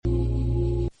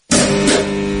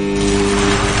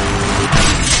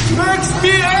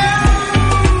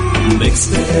ميكس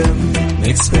بي ام،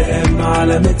 ميكس بي ام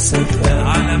على ميكس اف ام،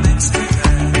 على ميكس اف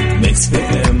ام، ميكس بي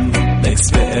ام،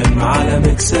 ميكس بي ام على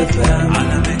ميكس اف ام،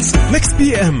 على ميكس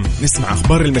بي ام. نسمع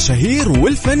اخبار المشاهير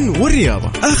والفن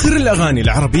والرياضة، اخر الاغاني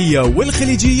العربية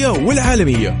والخليجية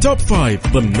والعالمية، توب 5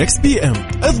 ضمن ميكس بي ام.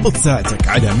 اضبط ساعتك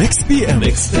على ميكس بي ام.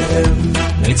 ميكس بي ام،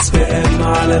 ميكس بي ام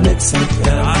على ميكس اف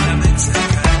ام، على ميكس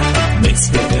اف ام، ميكس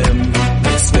بي ام،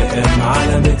 ميكس بي ام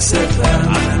على ميكس اف ام،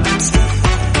 على ميكس اف ام.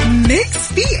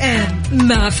 ميكس بي ام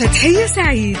مع فتحية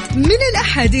سعيد من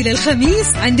الأحد إلى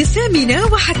الخميس عند 8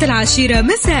 وحتى 10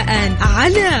 مساء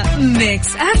على ميكس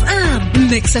اف ام.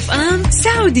 ميكس اف ام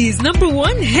سعوديز نمبر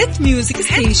 1 هيت ميوزك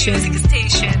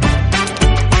ستيشن.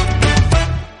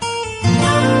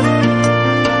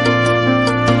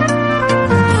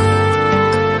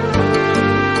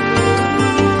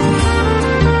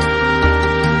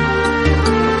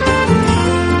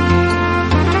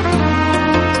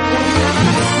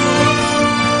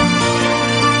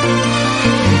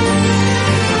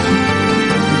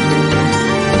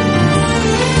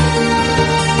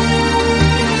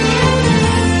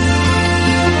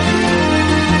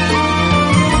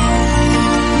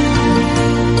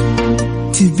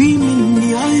 تبي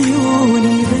مني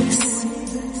عيوني بس،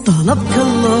 طلبك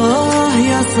الله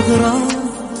يا صغرى،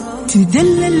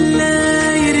 تدلل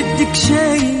لا يردك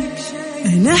شيء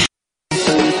أنا.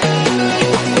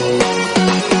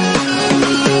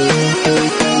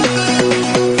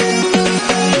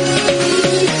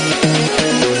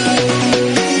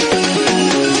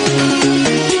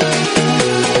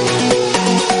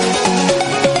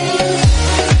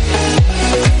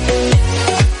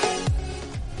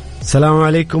 السلام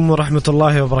عليكم ورحمة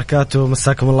الله وبركاته،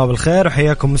 مساكم الله بالخير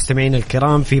وحياكم مستمعين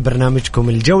الكرام في برنامجكم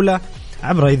الجولة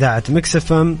عبر إذاعة ميكس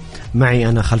اف ام. معي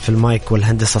أنا خلف المايك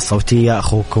والهندسة الصوتية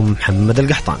أخوكم محمد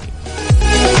القحطاني.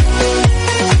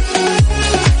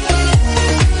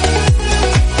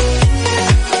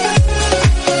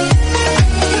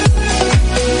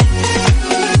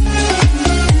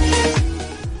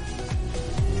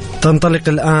 تنطلق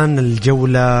الآن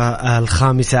الجولة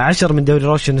 15 من دوري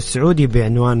روشن السعودي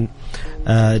بعنوان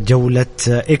جولة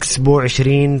إكسبو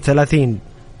 2030،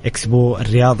 إكسبو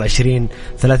الرياض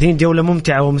 2030. جولة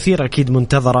ممتعة ومثيرة أكيد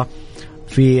منتظرة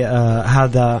في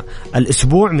هذا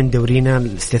الأسبوع من دورينا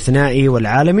الاستثنائي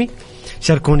والعالمي.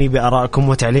 شاركوني بآرائكم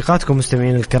وتعليقاتكم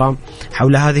مستمعين الكرام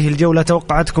حول هذه الجولة،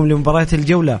 توقعاتكم لمباريات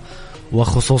الجولة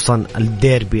وخصوصا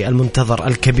الديربي المنتظر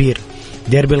الكبير،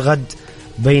 ديربي الغد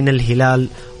بين الهلال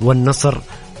والنصر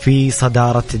في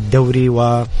صدارة الدوري،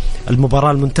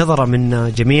 والمباراة المنتظرة منا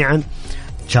جميعا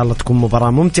إن شاء الله تكون مباراة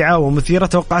ممتعة ومثيرة.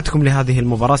 توقعاتكم لهذه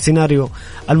المباراة، سيناريو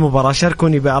المباراة،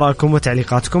 شاركوني بآرائكم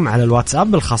وتعليقاتكم على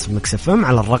الواتساب الخاص بميكس اف ام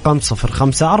على الرقم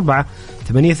 054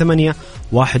 88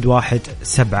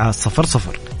 11700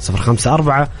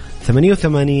 054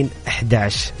 88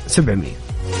 11700.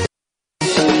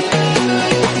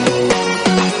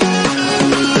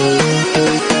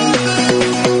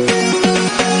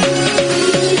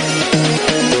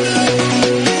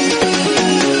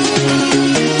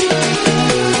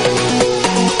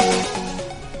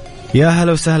 يا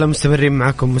هلا وسهلا، مستمرين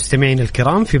معكم مستمعين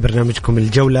الكرام في برنامجكم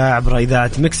الجولة عبر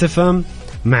إذاعة ميكس اف ام.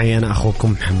 معي أنا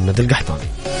أخوكم محمد القحطاني.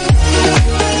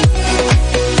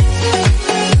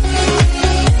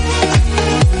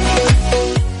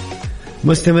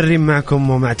 مستمرين معكم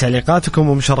ومع تعليقاتكم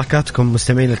ومشاركاتكم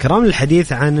مستمعين الكرام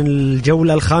للحديث عن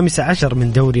الجولة 15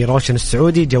 من دوري روشن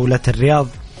السعودي، جولة الرياض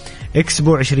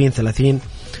إكسبو 2030،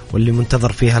 واللي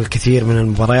منتظر فيها الكثير من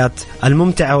المباريات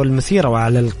الممتعة والمثيرة.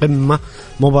 وعلى القمة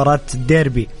مباراة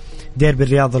ديربي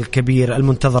الرياض الكبير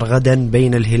المنتظر غدا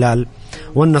بين الهلال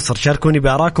والنصر. شاركوني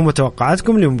بآرائكم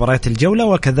وتوقعاتكم لمباريات الجولة،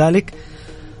 وكذلك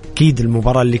أكيد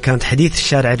المباراة اللي كانت حديث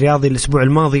الشارع الرياضي الأسبوع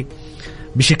الماضي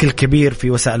بشكل كبير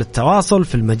في وسائل التواصل،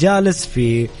 في المجالس،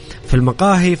 في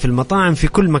المقاهي، في المطاعم، في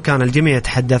كل مكان الجميع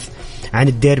يتحدث عن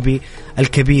الديربي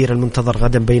الكبير المنتظر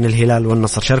غدا بين الهلال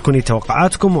والنصر. شاركوني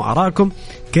توقعاتكم وآرائكم،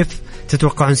 كيف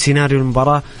تتوقعون سيناريو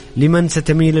المباراة، لمن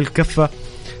ستميل الكفة؟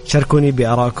 شاركوني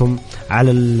بآرائكم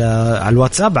على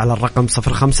الواتساب على الرقم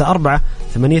 054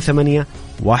 88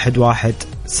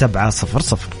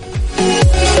 11700.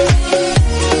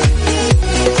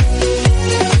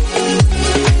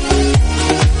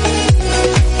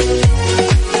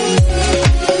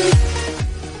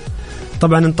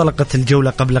 طبعا انطلقت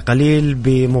الجولة قبل قليل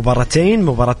بمباراتين،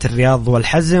 مباراة الرياض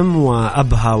والحزم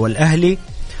وأبها والأهلي.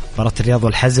 مباراة الرياض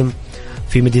والحزم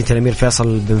في مدينة الأمير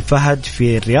فيصل بن فهد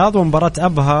في الرياض، ومباراة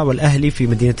أبها والأهلي في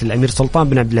مدينة الأمير سلطان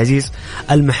بن عبد العزيز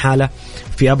المحالة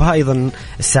في أبها. أيضا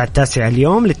الساعة 9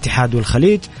 اليوم الاتحاد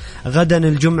والخليج، غدا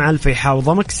الجمعة الفيحاء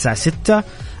وضمك الساعة 6،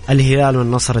 الهلال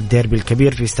والنصر الديربي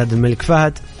الكبير في استاد الملك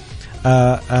فهد.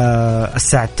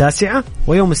 الساعة 9،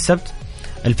 ويوم السبت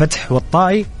الفتح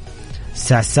والطائي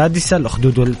الساعة 6،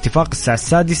 الأخدود والاتفاق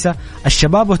الساعة 6،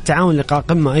 الشباب والتعاون لقاء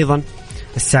قمة أيضا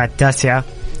الساعة 9،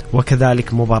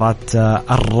 وكذلك مباراة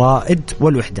الرائد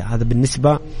والوحدة. هذا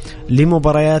بالنسبة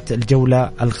لمباريات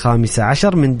الجولة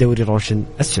 15 من دوري روشن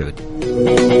السعودي.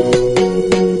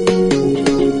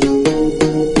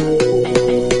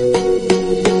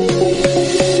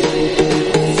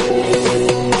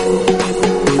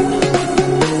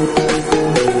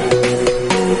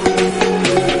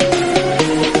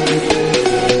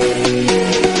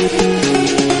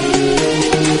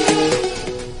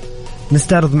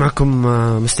 نستعرض معكم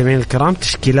مستمعين الكرام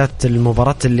تشكيلات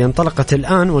المباراة اللي انطلقت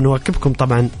الآن، ونواكبكم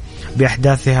طبعا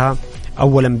بأحداثها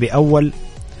أولا بأول.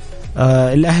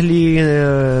 الأهلي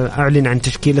أعلن عن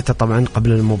تشكيلته طبعا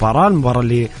قبل المباراة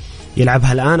اللي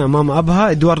يلعبها الآن أمام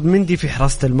أبها. إدوارد مندي في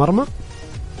حراسة المرمى،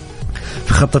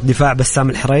 في خط الدفاع بسام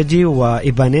الحريجي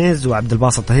وإيبانيز وعبد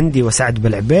الباسط هندي وسعد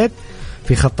بالعبيد،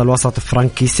 في خط الوسط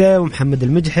فرانكيسي ومحمد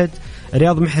المجحد،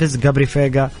 رياض محرز، جابري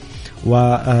فيغا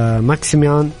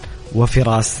وماكسيميان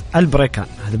وفراس البريكان.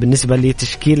 هذا بالنسبة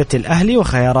لتشكيلة الأهلي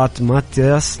وخيارات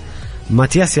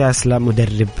ماتياس ياسلا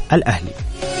مدرب الأهلي.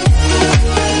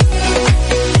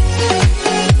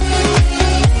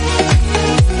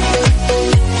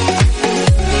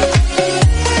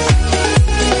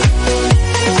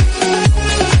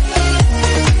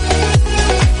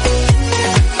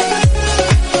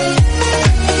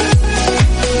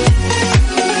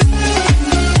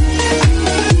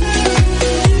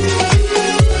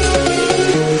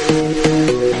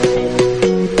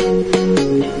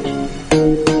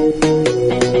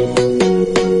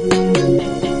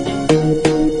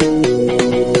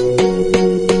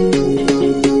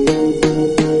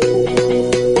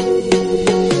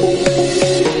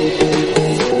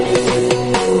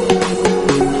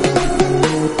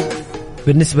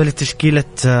 بالنسبة لتشكيلة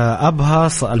أبها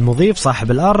المضيف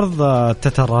صاحب الأرض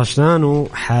تتراشنان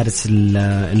حارس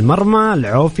المرمى،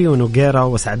 العوفي ونوغيرا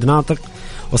وسعد ناطق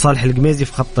وصالح القميزي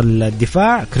في خط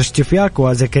الدفاع، كريستوفياك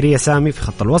وزكريا سامي في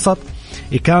خط الوسط،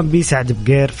 إيكامبي، سعد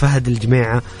بقير، فهد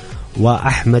الجميعة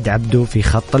وأحمد عبدو في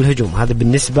خط الهجوم. هذا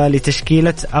بالنسبة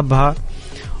لتشكيلة أبها.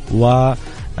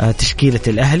 وتشكيلة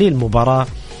الأهلي المباراة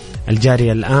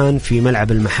الجارية الآن في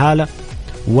ملعب المحالة،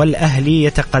 والأهلي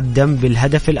يتقدم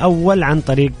بالهدف الأول عن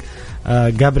طريق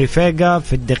جابري فيغا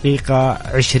في الدقيقة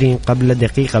 20 قبل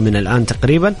دقيقة من الآن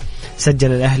تقريبا.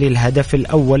 سجل الأهلي الهدف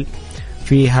الأول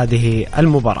في هذه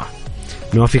المباراة.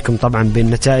 نوافيكم طبعا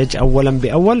بالنتائج أولا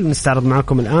بأول. نستعرض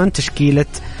معكم الآن تشكيلة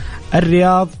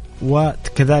الرياض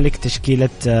وكذلك تشكيلة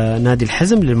نادي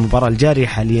الحزم للمباراة الجارية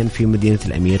حاليا في مدينة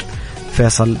الأمير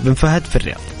فيصل بن فهد في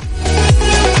الرياض.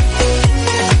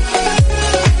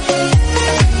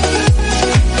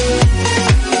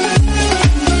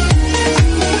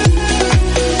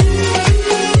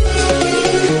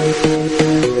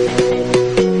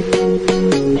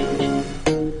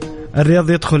 الرياض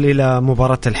يدخل إلى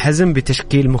مباراة الحزم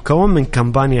بتشكيل مكون من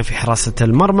كامبانيا في حراسة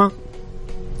المرمى،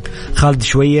 خالد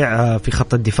شويع في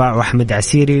خط الدفاع، وأحمد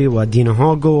عسيري ودينو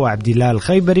هوغو وعبد الله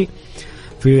الخيبري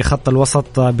في خط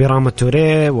الوسط، بيراما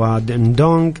توري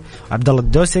وندونغ وعبد الله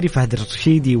الدوسري، فهد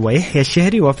الرشيدي ويحيى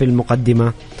الشهري، وفي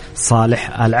المقدمة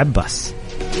صالح العباس.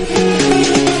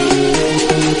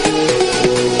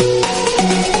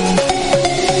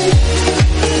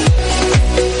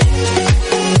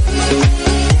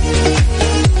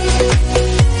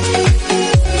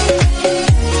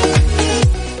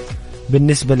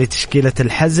 بالنسبة لتشكيلة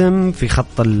الحزم في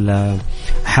خط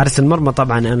حارس المرمى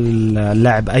طبعا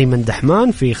اللاعب أيمن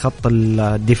دحمان، في خط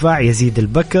الدفاع يزيد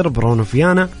البكر، برونو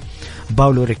فيانا،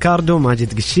 باولو ريكاردو،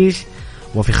 ماجد قشيش،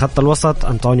 وفي خط الوسط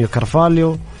أنطونيو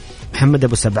كارفاليو، محمد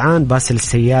أبو سبعان، باسل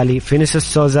السيالي، فينيسيوس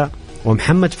سوزا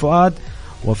ومحمد فؤاد،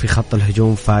 وفي خط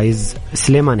الهجوم فايز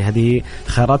سليماني. هذه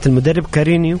خيارات المدرب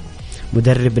كارينيو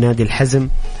مدرب نادي الحزم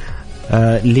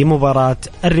لمباراة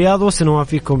الرياض.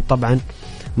 وسنوافيكم طبعا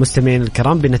مستمعين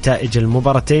الكرام بنتائج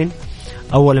المباراتين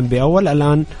أولا بأول.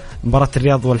 الآن مباراة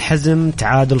الرياض والحزم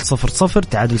تعادل 0-0،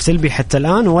 تعادل سلبي حتى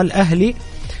الآن، والأهلي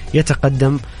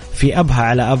يتقدم في أبها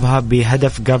على أبها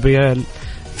بهدف جابرييل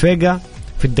فيغا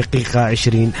في الدقيقة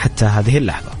 20 حتى هذه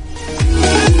اللحظة.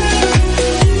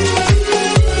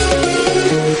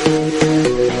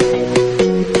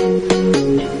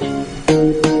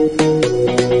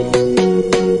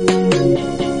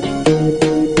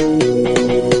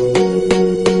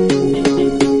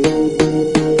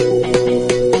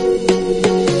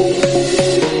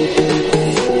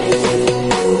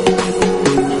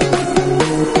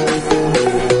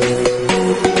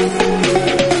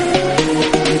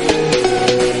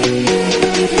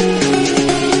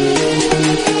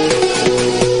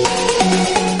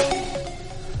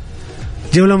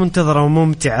 جولة منتظرة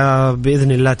وممتعة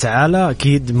بإذن الله تعالى.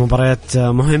 أكيد مباريات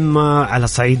مهمة على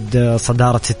صعيد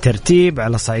صدارة الترتيب،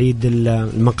 على صعيد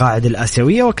المقاعد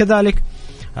الآسيوية، وكذلك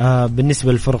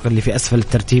بالنسبة للفرق اللي في أسفل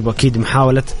الترتيب، وأكيد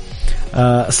محاولة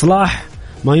إصلاح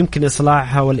ما يمكن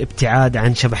إصلاحها والابتعاد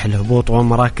عن شبح الهبوط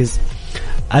والمراكز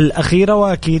الأخيرة.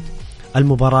 وأكيد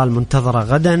المباراة المنتظرة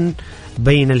غدا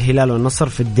بين الهلال والنصر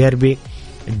في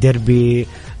الديربي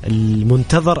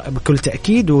المنتظر بكل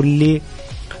تأكيد، واللي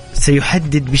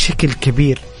سيحدد بشكل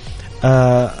كبير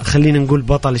خلينا نقول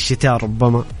بطل الشتاء.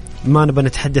 ربما ما نبى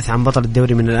نتحدث عن بطل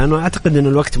الدوري من الآن، وأعتقد أن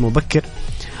الوقت مبكر،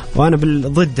 وأنا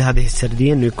ضد هذه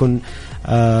السردية أنه يكون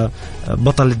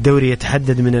بطل الدوري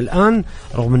يتحدد من الآن،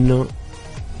 رغم أنه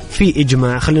في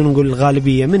إجماع خلينا نقول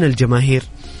الغالبية من الجماهير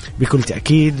بكل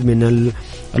تأكيد من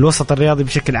الوسط الرياضي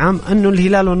بشكل عام أنه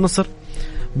الهلال والنصر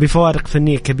بفوارق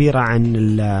فنية كبيرة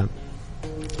عن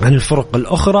الفرق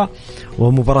الأخرى،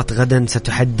 ومباراة غدا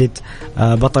ستحدد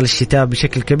بطل الشتاء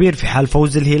بشكل كبير. في حال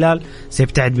فوز الهلال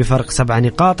سيبتعد بفارق 7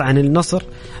 نقاط عن النصر،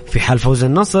 في حال فوز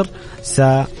النصر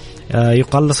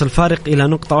سيقلص الفارق إلى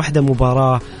نقطة واحدة.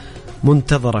 مباراة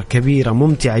منتظرة كبيرة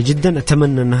ممتعة جدا،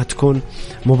 أتمنى أنها تكون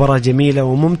مباراة جميلة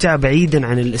وممتعة بعيدا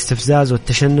عن الاستفزاز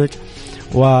والتشنج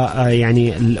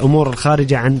ويعني الأمور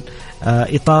الخارجة عن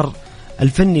إطار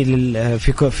الفني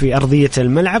في أرضية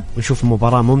الملعب. نشوف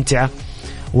مباراة ممتعة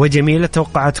وجميلة.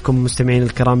 توقعاتكم مستمعين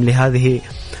الكرام لهذه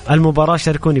المباراة،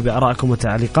 شاركوني بآرائكم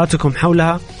وتعليقاتكم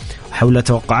حولها، حول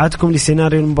توقعاتكم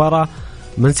لسيناريو المباراة،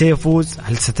 من سيفوز،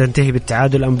 هل ستنتهي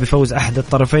بالتعادل أم بفوز أحد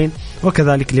الطرفين،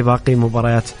 وكذلك لباقي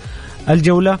مباريات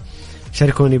الجولة.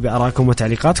 شاركوني بآرائكم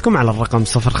وتعليقاتكم على الرقم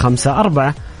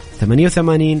 054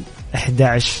 88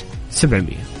 11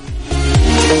 700.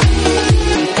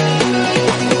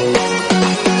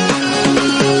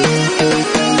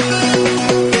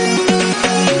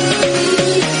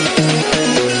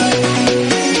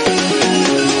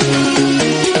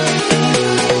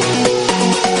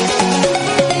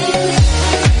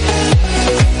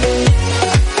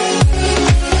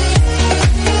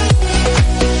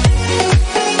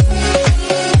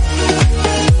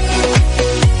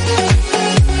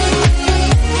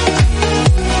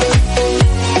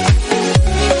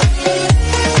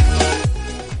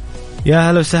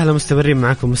 يا هلا وسهلا، مستمرين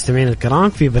معكم مستمعين الكرام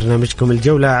في برنامجكم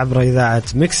الجولة عبر إذاعة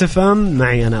ميكس اف ام.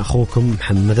 معي أنا أخوكم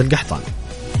محمد القحطاني.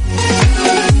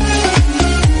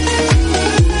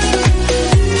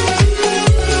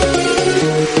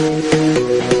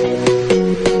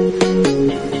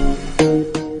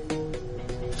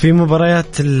 في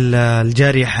مباريات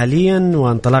الجارية حاليا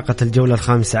وانطلاقة الجولة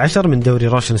 15 من دوري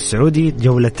روشن السعودي،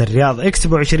 جولة الرياض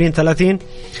اكسبو 2030،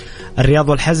 الرياض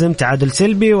والحزم تعادل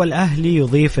سلبي، والأهلي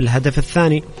يضيف الهدف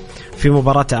الثاني في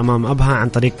مباراة أمام أبها عن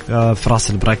طريق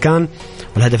فراس البراكان.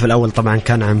 والهدف الأول طبعا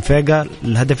كان عن فيجا،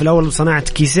 الهدف الأول صناعة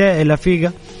كيسيه إلى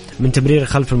فيجا من تمرير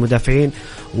خلف المدافعين،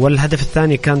 والهدف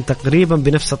الثاني كان تقريبا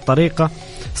بنفس الطريقة،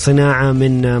 صناعة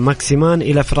من ماكسيمان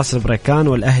إلى فراس البراكان.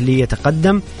 والأهلي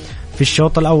يتقدم في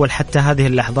الشوط الأول حتى هذه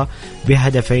اللحظة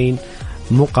بهدفين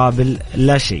مقابل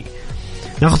لا شيء.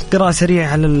 ناخذ قراءة سريعة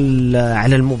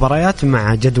على المباريات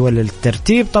مع جدول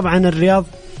الترتيب. طبعا الرياض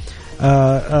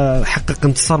حقق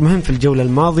انتصار مهم في الجولة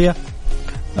الماضية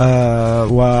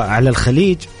وعلى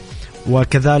الخليج،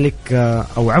 وكذلك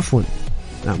أو عفوا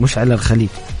مش على الخليج،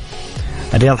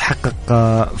 الرياض حقق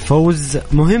فوز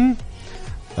مهم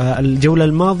الجولة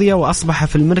الماضية وأصبح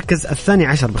في المركز الثاني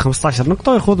عشر ب15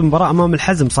 نقطة، ويخوض مباراة أمام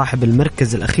الحزم صاحب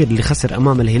المركز الأخير اللي خسر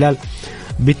أمام الهلال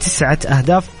ب9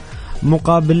 أهداف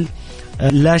مقابل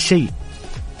لا شيء.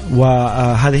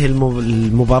 وهذه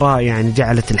المباراة يعني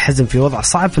جعلت الحزم في وضع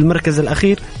صعب في المركز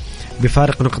الأخير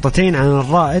بفارق نقطتين عن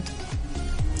الرائد.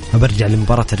 وبرجع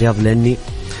لمباراة الرياض لأني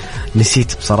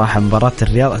نسيت بصراحة مباراة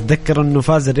الرياض، أتذكر أنه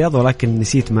فاز الرياض ولكن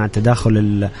نسيت مع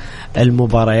تداخل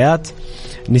المباريات،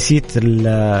 نسيت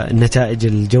النتائج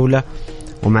الجولة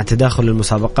ومع تداخل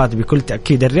المسابقات. بكل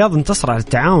تأكيد الرياض انتصر على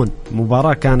التعاون،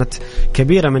 مباراة كانت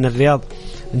كبيرة من الرياض،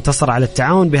 انتصر على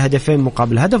التعاون بهدفين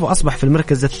مقابل هدف وأصبح في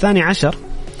المركز الثاني عشر.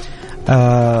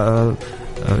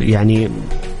 يعني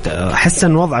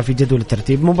حسن وضعه في جدول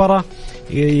الترتيب. مباراة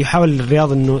يحاول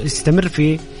الرياض أنه يستمر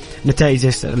في نتائج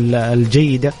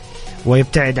الجيدة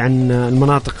ويبتعد عن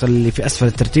المناطق اللي في أسفل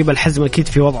الترتيب. الحزم أكيد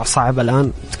في وضع صعب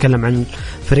الآن، نتكلم عن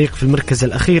فريق في المركز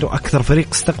الأخير وأكثر فريق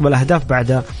استقبل أهداف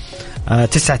بعد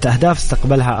 9 أهداف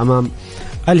استقبلها أمام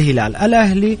الهلال.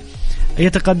 الأهلي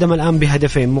يتقدم الآن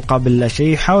بهدفين مقابل لا شيء.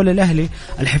 يحاول الأهلي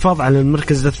الحفاظ على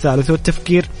المركز الثالث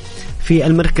والتفكير في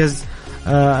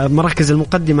مراكز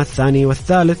المقدمة الثاني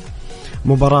والثالث.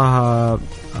 مباراة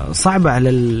صعبة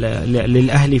على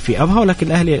للأهلي في أبها، ولكن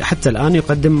الأهلي حتى الآن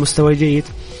يقدم مستوى جيد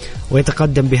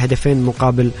ويتقدم بهدفين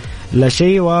مقابل لا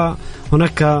شيء.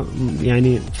 هناك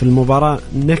يعني في المباراة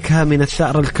نكهة من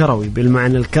الثأر الكروي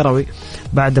بالمعنى الكروي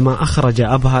بعدما أخرج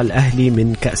أبها الأهلي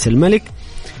من كأس الملك.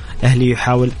 الأهلي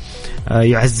يحاول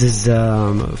يعزز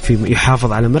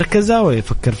يحافظ على مركزه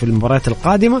ويفكر في المباريات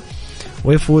القادمة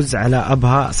ويفوز على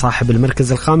أبها صاحب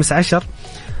المركز الخامس عشر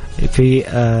في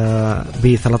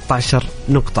ب 13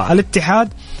 نقطة. الاتحاد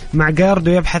مع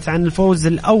جاردو يبحث عن الفوز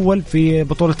الأول في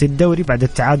بطولة الدوري بعد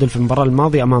التعادل في المباراة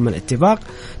الماضية أمام الاتفاق.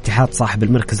 اتحاد صاحب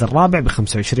المركز الرابع ب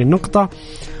 25 نقطة،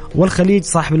 والخليج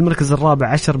صاحب المركز الرابع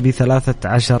عشر ب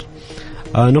 13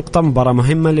 نقطة. مباراة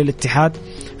مهمة للاتحاد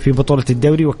في بطولة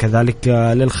الدوري وكذلك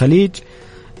للخليج.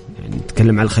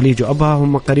 نتكلم عن الخليج وأبها،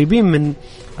 هم قريبين من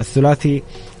الثلاثي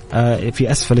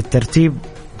في أسفل الترتيب.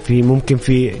 في ممكن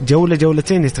في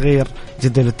جولتين يتغير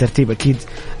جدول الترتيب. أكيد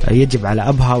يجب على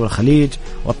أبها والخليج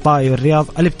والطائي والرياض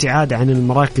الابتعاد عن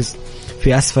المراكز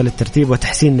في أسفل الترتيب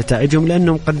وتحسين نتائجهم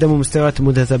لأنهم قدموا مستويات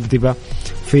متذبذبة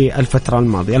في الفترة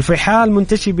الماضية. الفيحاء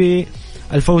منتشي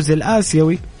بالفوز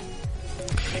الآسيوي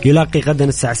يلاقي غدا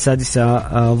الساعة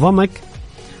 6 ضمك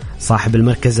صاحب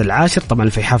المركز العاشر. طبعا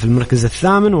الفيحاء في المركز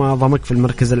الثامن وضمك في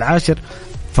المركز العاشر،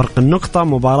 فرق النقطة.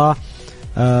 مباراة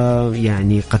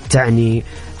يعني قد تعني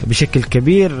بشكل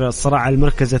كبير صراع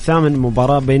المركز الثامن،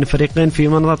 مباراة بين فريقين في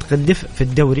مناطق الدفء في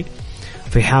الدوري.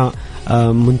 فيحاء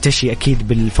منتشي أكيد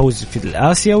بالفوز في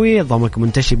الآسيوي، ضمك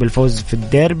منتشي بالفوز في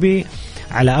الديربي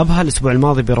على أبها الأسبوع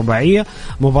الماضي برباعية.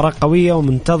 مباراة قوية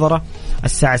ومنتظرة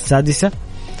الساعة 6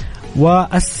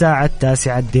 والساعة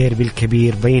 9 الديربي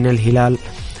الكبير بين الهلال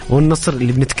والنصر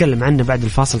اللي بنتكلم عنه بعد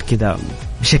الفاصل كذا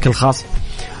بشكل خاص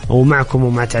ومعكم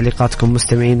ومع تعليقاتكم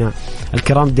مستمعينا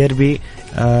الكرام. ديربي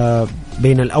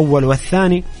بين الأول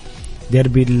والثاني،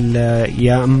 ديربي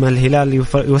يا أما الهلال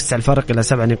يوسع الفارق إلى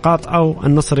 7 نقاط أو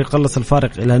النصر يقلص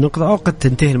الفارق إلى نقطة أو قد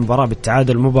تنتهي المباراة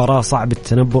بالتعادل. مباراة صعبة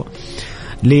التنبؤ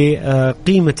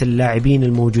لقيمة اللاعبين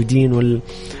الموجودين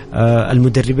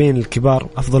والمدربين الكبار،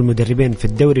 أفضل مدربين في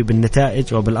الدوري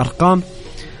بالنتائج وبالأرقام.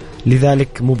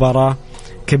 لذلك مباراة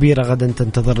كبيرة غدا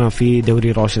تنتظرنا في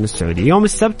دوري روشن السعودي. يوم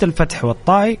السبت الفتح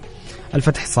والطائي،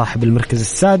 الفتح صاحب المركز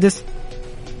السادس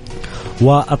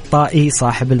والطائي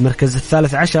صاحب المركز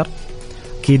الثالث عشر.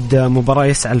 أكيد مباراة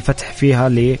يسعى الفتح فيها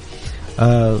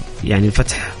يعني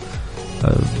الفتح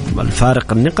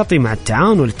الفارق النقطي مع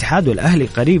التعاون والاتحاد والأهلي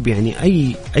قريب، يعني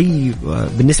أي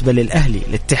بالنسبة للأهلي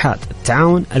الاتحاد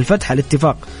التعاون الفتح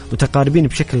الاتفاق متقاربين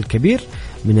بشكل كبير.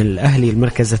 من الأهلي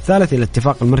المركز الثالث إلى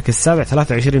الاتفاق المركز السابع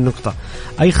 23 نقطة،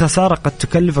 أي خسارة قد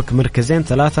تكلفك مركزين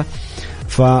 3.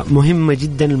 فمهمة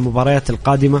جدا المباريات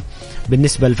القادمة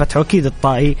بالنسبة للفتح. وأكيد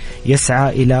الطائي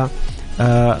يسعى إلى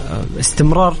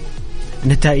استمرار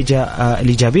نتائج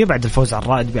الإيجابية بعد الفوز على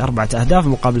الرائد ب4 أهداف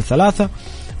مقابل 3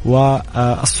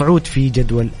 والصعود في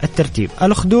جدول الترتيب.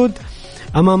 الأخدود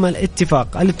أمام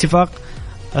الاتفاق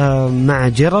مع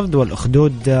جيرارد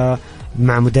والأخدود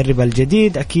مع مدرب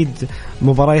الجديد. أكيد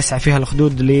مباراة يسعى فيها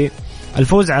الأخدود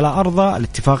للفوز على أرضه.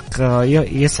 الاتفاق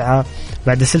يسعى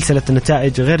بعد سلسلة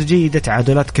نتائج غير جيدة،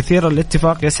 تعادلات كثيرة،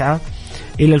 الاتفاق يسعى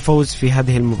إلى الفوز في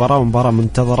هذه المباراة، مباراة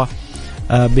منتظرة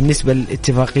بالنسبة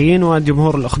للاتفاقيين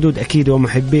وجمهور الأخدود أكيد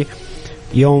ومحبي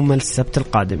يوم السبت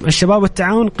القادم. الشباب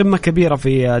والتعاون قمة كبيرة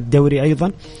في الدوري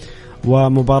أيضا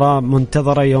ومباراة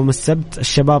منتظرة يوم السبت.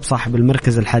 الشباب صاحب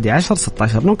المركز 11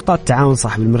 16 نقطة، التعاون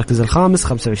صاحب المركز الخامس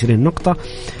 25 نقطة.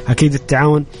 أكيد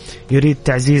التعاون يريد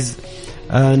تعزيز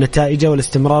نتائجه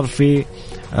والاستمرار في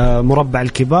مربع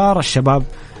الكبار. الشباب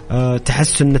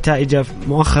تحسن نتائجه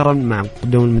مؤخرا مع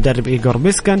قدوم المدرب إيغور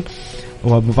بيسكن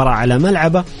ومباراة على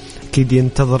ملعبه. أكيد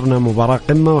ينتظرنا مباراة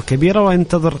قمة وكبيرة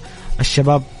وينتظر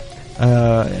الشباب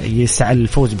يسعى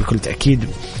الفوز بكل تأكيد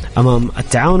أمام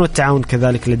التعاون، والتعاون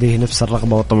كذلك لديه نفس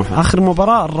الرغبة والطموح. آخر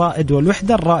مباراة الرائد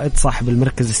والوحدة، الرائد صاحب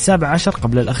المركز السابع عشر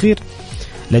قبل الأخير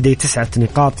لديه 9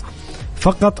 نقاط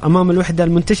فقط أمام الوحدة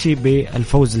المنتشي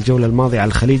بالفوز الجولة الماضية على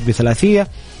الخليج ب3.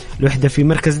 الوحدة في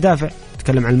مركز دافع،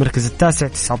 تكلم عن المركز التاسع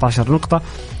 19 نقطة.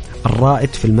 الرائد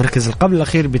في المركز القبل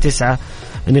الأخير ب9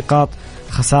 نقاط.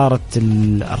 خسارة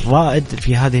الرائد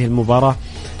في هذه المباراة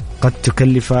قد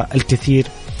تكلف الكثير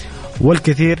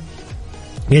والكثير.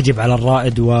 يجب على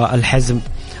الرائد والحزم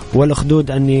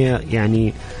والأخدود أن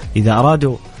يعني إذا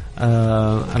أرادوا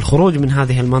الخروج من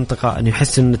هذه المنطقة أن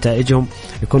يحسن نتائجهم،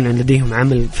 يكون لديهم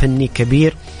عمل فني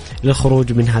كبير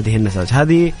للخروج من هذه النتائج.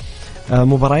 هذه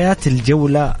مباريات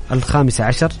الجولة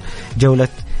 15 جولة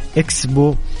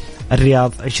إكسبو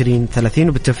الرياض 2030،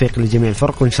 وبالتوفيق لجميع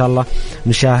الفرق، وإن شاء الله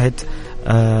نشاهد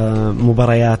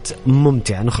مباريات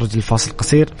ممتعة. نخرج للفاصل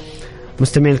قصير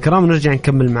مستمعين الكرام نرجع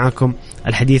نكمل معاكم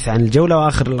الحديث عن الجولة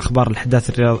وآخر الأخبار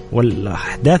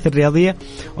والأحداث الرياضية،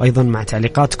 وأيضا مع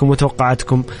تعليقاتكم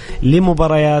وتوقعاتكم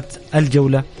لمباريات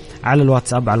الجولة على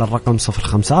الواتساب على الرقم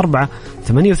 054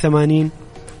 88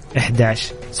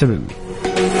 11 700.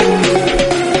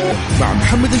 مع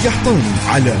محمد القحطاني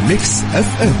على ميكس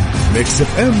اف ام. ميكس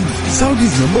اف ام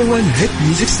سعوديز نمبر 1 هيت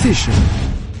ميوزك ستيشن.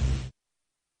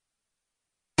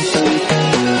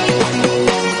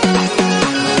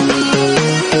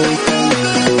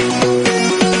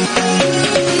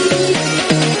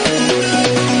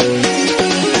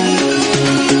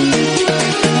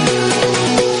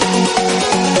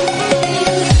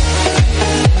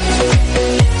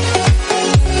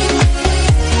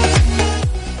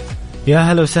 يا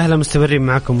هلا وسهلا، مستمرين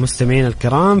معكم مستمعين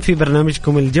الكرام في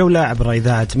برنامجكم الجولة عبر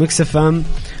إذاعة ميكس اف ام.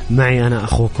 معي أنا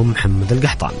أخوكم محمد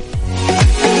القحطاني.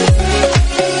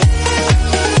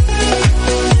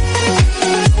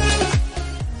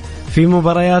 في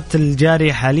مباريات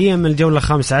الجارية حاليا من الجولة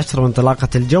 15 وانطلاقة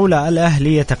الجولة،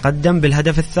 الأهلي يتقدم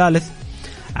بالهدف الثالث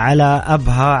على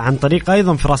أبها عن طريق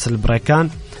أيضا فراس البريكان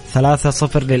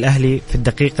 3-0 للأهلي في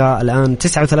الدقيقة الآن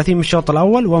 39 من الشوط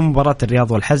الأول. ومباراة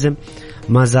الرياض والحزم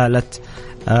ما زالت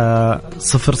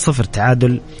 0-0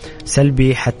 تعادل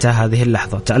سلبي حتى هذه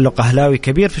اللحظة. تألق أهلاوي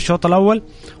كبير في الشوط الأول،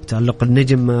 وتألق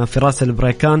النجم فراس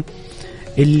البريكان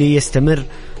اللي يستمر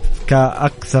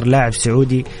كأكثر لاعب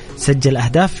سعودي سجل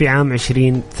أهداف في عام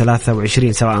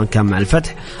 2023 سواء كان مع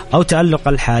الفتح أو تألق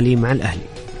الحالي مع الأهلي.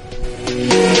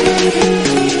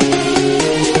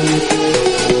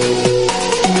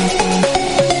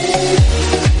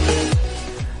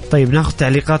 طيب ناخذ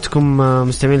تعليقاتكم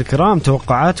مستمعين الكرام،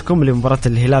 توقعاتكم لمباراة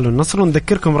الهلال والنصر،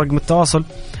 ونذكركم رقم التواصل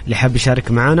اللي حاب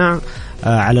يشارك معنا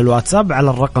على الواتساب على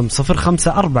الرقم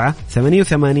 054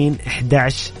 88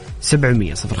 11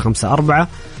 700 054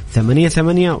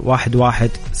 88 11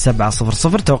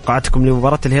 700. توقعاتكم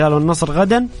لمباراة الهلال والنصر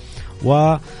غدا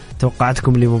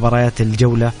وتوقعاتكم لمباريات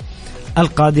الجولة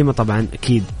القادمة. طبعا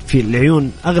أكيد في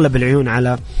العيون، أغلب العيون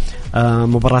على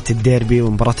مباراة الديربي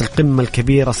ومباراة القمة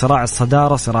الكبيرة، صراع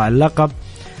الصدارة، صراع اللقب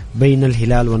بين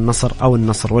الهلال والنصر أو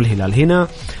النصر والهلال. هنا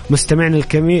مستمعنا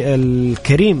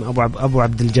الكريم أبو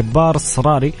عبد الجبار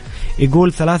الصراري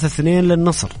يقول 3-2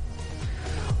 للنصر.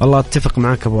 والله اتفق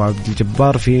معك أبو عبد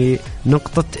الجبار في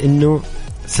نقطة أنه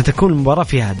ستكون المباراة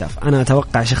فيها أهداف. أنا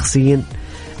أتوقع شخصيا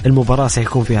المباراة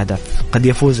سيكون فيها أهداف، قد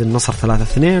يفوز النصر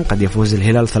 3-2، قد يفوز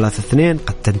الهلال 3-2،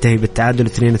 قد تنتهي بالتعادل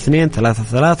 2-2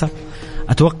 3-3.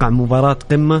 أتوقع مباراة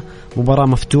قمة، مباراة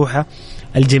مفتوحة،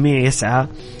 الجميع يسعى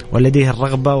ولديه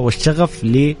الرغبة والشغف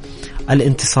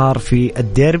للانتصار في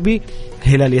الديربي.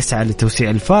 الهلال يسعى لتوسيع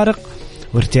الفارق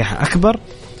وارتياح أكبر،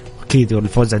 أكيد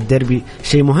والفوز على الديربي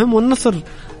شيء مهم، والنصر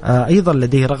أيضا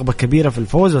لديه رغبة كبيرة في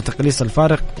الفوز وتقليص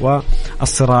الفارق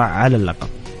والصراع على اللقب.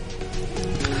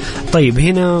 طيب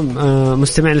هنا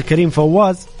مستمع الكريم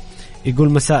فواز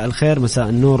يقول مساء الخير، مساء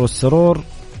النور والسرور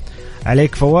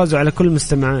عليك فواز وعلى كل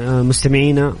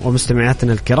مستمعينا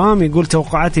ومستمعاتنا الكرام. يقول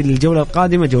توقعاتي للجولة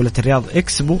القادمة جولة الرياض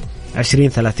إكسبو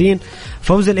 2030: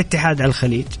 فوز الاتحاد على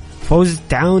الخليج، فوز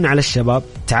التعاون على الشباب،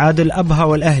 تعادل أبها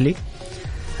والأهلي.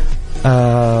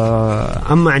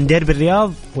 أما عن ديربي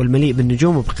الرياض والمليء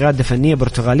بالنجوم وبقيادة فنية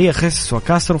برتغالية خيسوس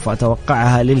وكاسترو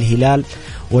فأتوقعها للهلال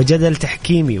وجدل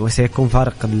تحكيمي، وسيكون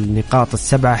فارق النقاط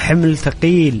 7 حمل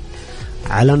ثقيل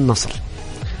على النصر.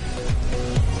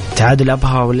 تعادل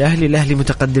أبها والأهلي، الأهلي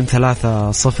متقدم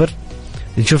 3-0.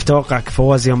 نشوف توقعك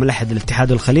فواز يوم الأحد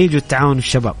الاتحاد والخليج والتعاون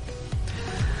والشباب.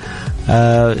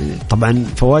 طبعا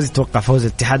فواز يتوقع فوز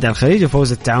الاتحاد على الخليج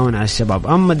وفوز التعاون على الشباب.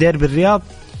 أما ديربي الرياض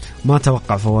ما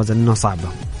توقع فواز لأنه صعبة،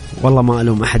 والله ما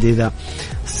ألوم أحد إذا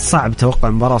صعب توقع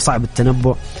مباراة، صعب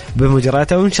التنبؤ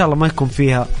بمجرياتها، وإن شاء الله ما يكون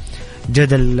فيها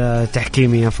جدل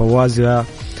تحكيمي يا فواز. يا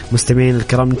مستمعين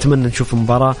الكرام نتمنى نشوف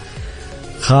مباراة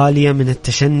خالية من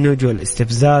التشنج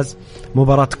والاستفزاز،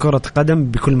 مباراة كرة قدم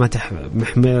بكل ما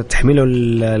تحمله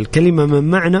الكلمة من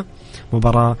معنى،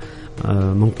 مباراة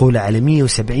منقولة على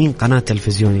 170 قناة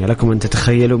تلفزيونية. لكم أن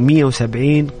تتخيلوا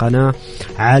 170 قناة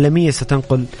عالمية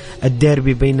ستنقل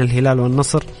الديربي بين الهلال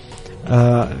والنصر.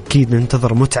 أكيد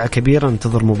ننتظر متعة كبيرة،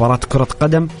 ننتظر مباراة كرة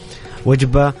قدم،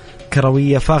 وجبة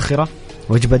كروية فاخرة،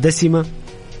 وجبة دسمة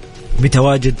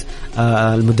بتواجد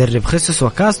المدرب خيسوس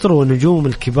وكاسترو والنجوم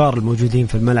الكبار الموجودين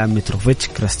في الملعب: متروفيتش،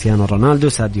 كريستيانو رونالدو،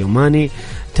 ساديو ماني،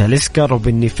 تاليسكا،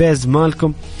 روبن نيفيز،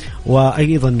 مالكم،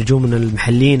 وأيضا نجومنا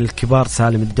المحليين الكبار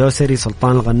سالم الدوسري،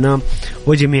 سلطان الغنام،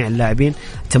 وجميع اللاعبين.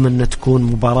 أتمنى تكون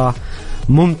مباراة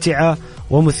ممتعة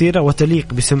ومثيرة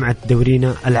وتليق بسمعة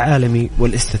دورينا العالمي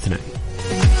والاستثنائي.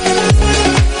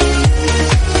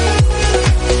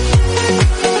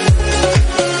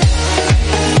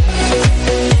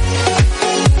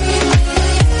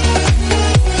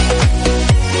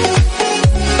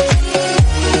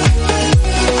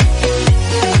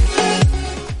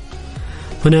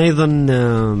 هنا أيضا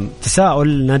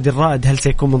تساؤل نادي الرائد: هل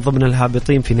سيكون من ضمن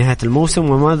الهابطين في نهاية الموسم؟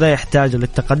 وماذا يحتاج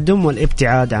للتقدم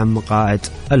والابتعاد عن مقاعد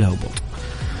الهبوط؟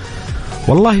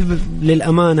 والله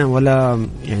للأمانة، ولا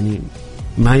يعني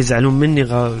ما يزعلون مني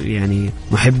يعني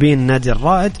محبين نادي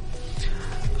الرائد،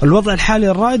 الوضع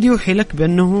الحالي الرائد يوحي لك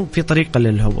بأنه في طريقة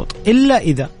للهبوط، إلا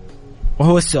إذا،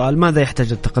 وهو السؤال، ماذا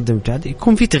يحتاج للتقدم والابتعاد؟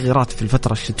 يكون في تغييرات في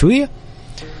الفترة الشتوية،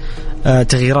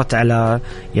 تغييرات على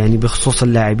يعني بخصوص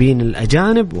اللاعبين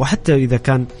الأجانب، وحتى إذا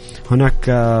كان هناك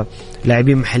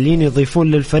لاعبين محليين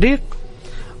يضيفون للفريق،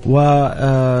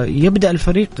 ويبدأ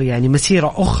الفريق يعني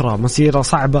مسيرة أخرى، مسيرة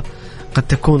صعبة قد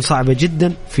تكون صعبة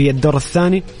جدا في الدور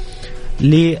الثاني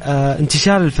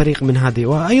لانتشال الفريق من هذه.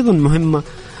 وأيضا مهمة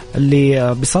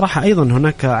اللي بصراحة أيضا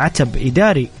هناك عتب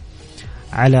إداري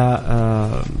على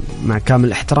مع كامل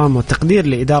الاحترام والتقدير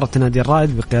لإدارة نادي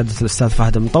الرائد بقيادة الأستاذ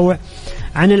فهد المطوع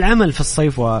عن العمل في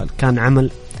الصيف، وكان عمل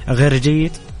غير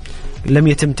جيد. لم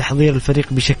يتم تحضير الفريق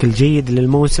بشكل جيد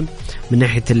للموسم من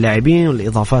ناحية اللاعبين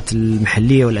والإضافات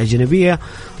المحلية والأجنبية،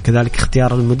 وكذلك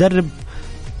اختيار المدرب.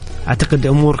 أعتقد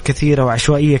أمور كثيرة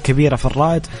وعشوائية كبيرة في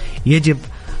الرائد. يجب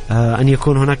أن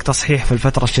يكون هناك تصحيح في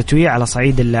الفترة الشتوية على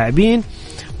صعيد اللاعبين،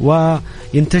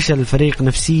 وينتشل الفريق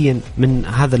نفسيا من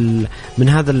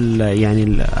هذا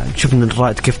يعني شفنا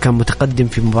الرائد كيف كان متقدم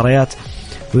في مباريات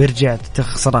ويرجع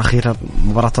تخسر. أخيرا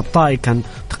مباراة الطائي كان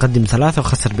تقدم 3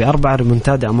 وخسر ب4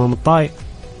 ريمونتادا أمام الطائي.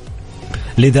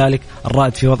 لذلك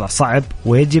الرائد في وضع صعب،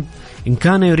 ويجب إن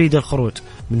كان يريد الخروج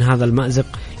من هذا المأزق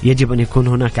يجب أن يكون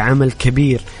هناك عمل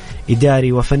كبير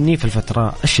إداري وفني في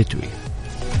الفترة الشتوية.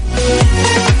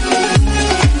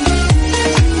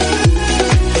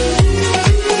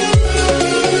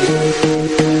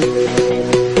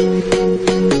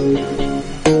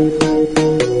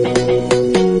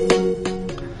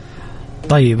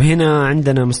 طيب، هنا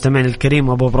عندنا مستمعنا الكريم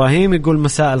أبو إبراهيم يقول: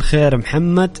 مساء الخير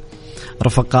محمد،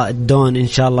 رفقاء الدون إن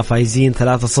شاء الله فايزين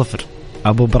 3-0.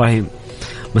 أبو إبراهيم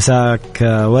مساك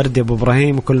ورد أبو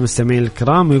إبراهيم وكل المستمعين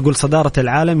الكرام. ويقول: صدارة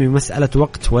العالم مسألة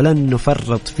وقت ولن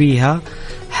نفرط فيها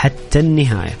حتى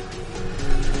النهاية.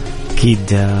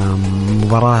 أكيد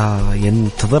مباراة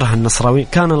ينتظرها النصراويين،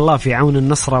 كان الله في عون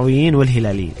النصراويين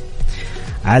والهلاليين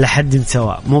على حد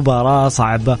سواء. مباراة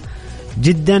صعبة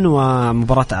جدا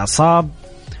ومباراة أعصاب،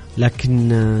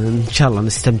 لكن إن شاء الله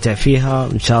نستمتع فيها،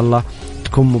 وإن شاء الله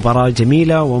تكون مباراة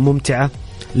جميلة وممتعة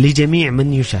لجميع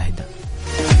من يشاهدها.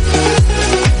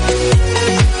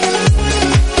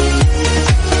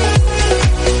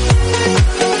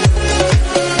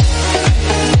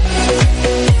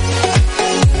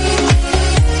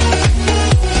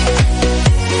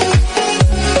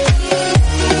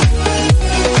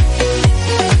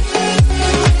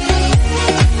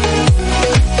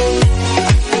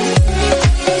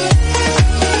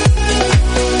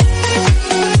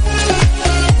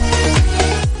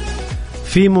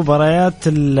 في مباريات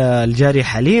الجاري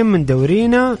حاليا من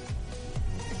دورينا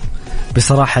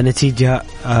بصراحة نتيجة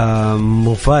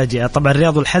مفاجئة. طبعا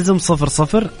رياض الحزم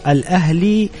 0-0.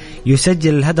 الأهلي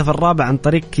يسجل الهدف الرابع عن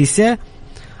طريق كيسيه،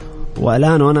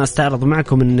 والآن وأنا أستعرض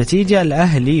معكم النتيجة: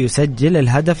 الأهلي يسجل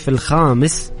الهدف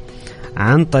الخامس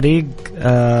عن طريق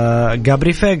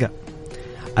جابري فيغا.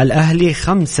 الأهلي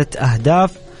 5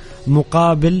 أهداف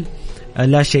مقابل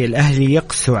لا شيء. الأهلي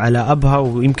يقسو على أبها،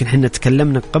 ويمكن حنا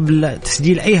تكلمنا قبل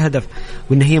تسجيل أي هدف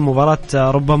وإن هي مباراة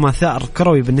ربما ثأر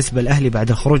كروي بالنسبة للأهلي بعد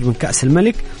الخروج من كأس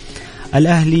الملك.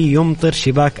 الأهلي يمطر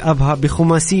شباك أبها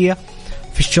بخماسية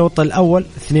في الشوط الأول،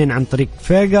 2 عن طريق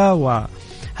فيغا،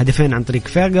 وهدفين عن طريق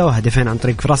فيغا، وهدفين عن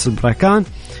طريق فراس البراكان،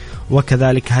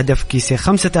 وكذلك هدف كيسي.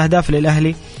 5 أهداف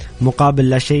للأهلي مقابل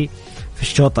لا شيء في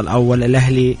الشوط الأول.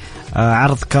 الأهلي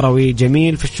عرض كروي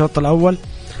جميل في الشوط الأول.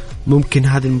 ممكن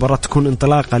هذه المباراة تكون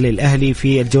انطلاقة للأهلي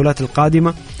في الجولات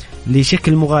القادمة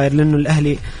لشكل مغاير، لأنه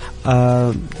الأهلي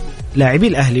لاعبي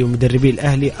الأهلي ومدربي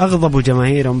الأهلي أغضبوا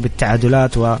جماهيرهم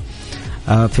بالتعادلات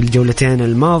وفي الجولتين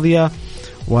الماضية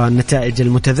والنتائج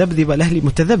المتذبذبة. الأهلي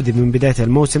متذبذب من بداية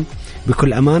الموسم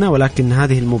بكل أمانة، ولكن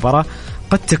هذه المباراة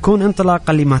قد تكون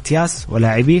انطلاقة لماتياس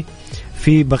ولاعبيه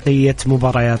في بقية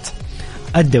مباريات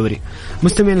الدوري.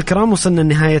 مستمعين الكرام، وصلنا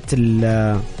لنهاية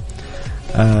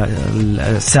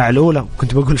الساعة الأولى،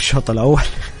 كنت بقول الشوط الأول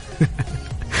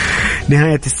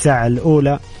نهاية الساعة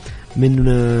الأولى من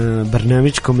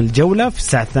برنامجكم الجولة. في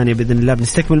الساعة الثانية بإذن الله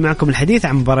بنستكمل معكم الحديث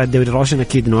عن مباراة دوري روشن.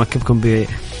 أكيد نواكبكم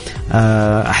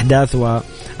بأحداث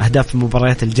وأهداف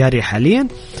المباريات الجارية حاليا،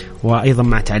 وأيضا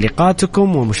مع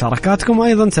تعليقاتكم ومشاركاتكم.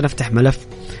 وأيضا سنفتح ملف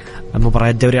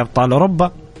مباريات دوري أبطال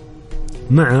أوروبا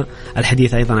مع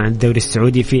الحديث أيضا عن الدوري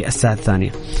السعودي في الساعة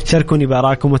الثانية. شاركوني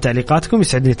بآرائكم وتعليقاتكم،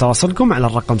 يسعدني تواصلكم على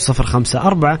الرقم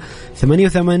 054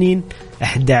 88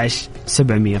 11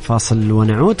 700. فاصل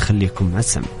ونعود، خليكم مع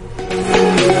السمع.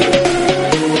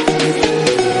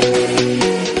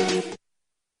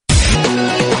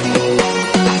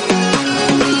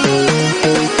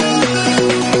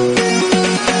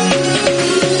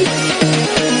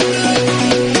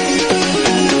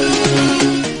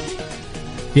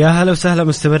 يا هلا وسهلا،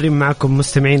 مستمرين معكم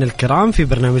مستمعين الكرام في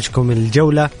برنامجكم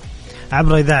الجولة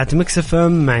عبر إذاعة ميكس اف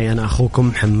ام. معي أنا أخوكم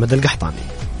محمد القحطاني.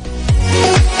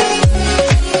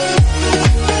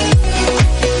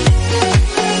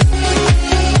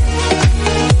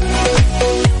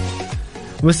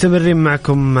 مستمرين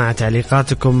معكم مع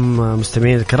تعليقاتكم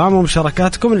مستمعين الكرام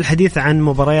ومشاركاتكم للحديث عن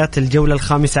مباريات الجولة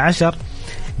 15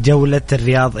 جولة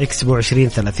الرياض إكسبو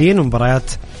 2030،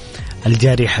 ومباريات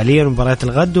الجاري حاليا، مباريات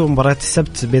الغد ومباريات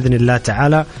السبت بإذن الله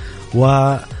تعالى،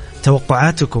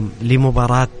 وتوقعاتكم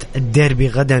لمباراة الديربي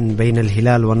غدا بين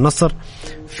الهلال والنصر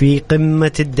في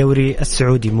قمة الدوري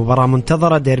السعودي. مباراة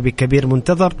منتظرة، ديربي كبير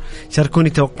منتظر. شاركوني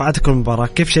توقعاتكم المباراة،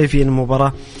 كيف شايفين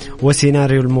المباراة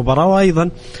وسيناريو المباراة، وأيضا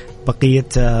بقية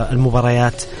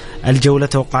المباريات الجولة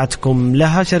توقعاتكم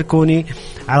لها. شاركوني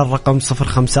على الرقم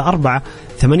 054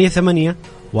 88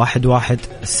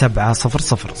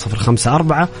 11700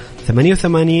 054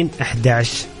 88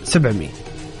 11 700.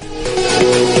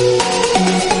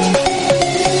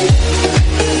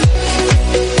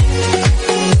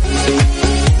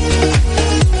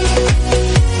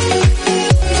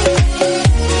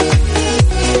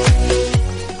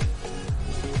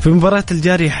 في مباراة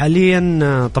الجاري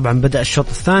حاليا طبعا بدأ الشوط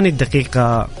الثاني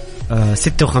الدقيقة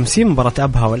 56 مباراة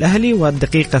أبها والأهلي،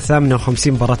 والدقيقة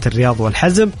 58 مباراة الرياض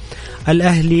والحزم.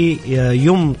 الأهلي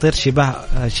يمطر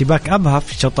شباك أبها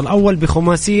في الشوط الأول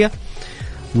بخماسية،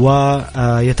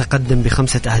 ويتقدم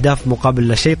ب5 أهداف مقابل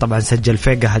لا شيء. طبعا سجل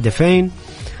فيغا هدفين،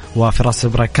 وفراس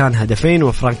براكان هدفين،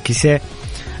 وفرانك كيسيه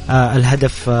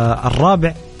الهدف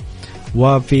الرابع.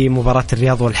 وفي مباراة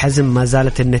الرياض والحزم ما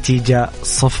زالت النتيجة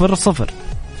 0-0.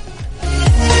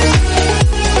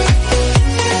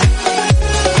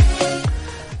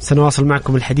 سنواصل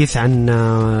معكم الحديث عن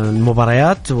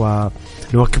المباريات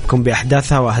ونواكبكم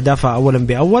بأحداثها وأهدافها أولا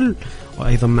بأول،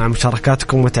 وأيضا مع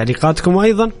مشاركاتكم وتعليقاتكم.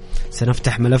 وأيضا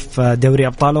سنفتح ملف دوري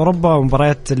أبطال أوروبا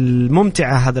ومباريات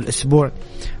الممتعة هذا الأسبوع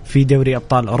في دوري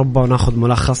أبطال أوروبا، ونأخذ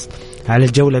ملخص على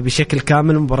الجولة بشكل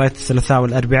كامل، مباريات الثلاثاء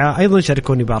والأربعاء. أيضا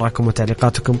شاركوني بآرائكم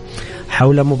وتعليقاتكم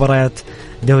حول مباريات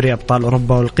دوري أبطال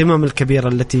أوروبا والقمم الكبيرة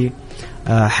التي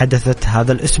حدثت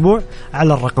هذا الأسبوع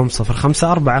على الرقم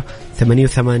 054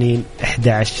 88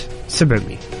 11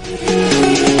 700.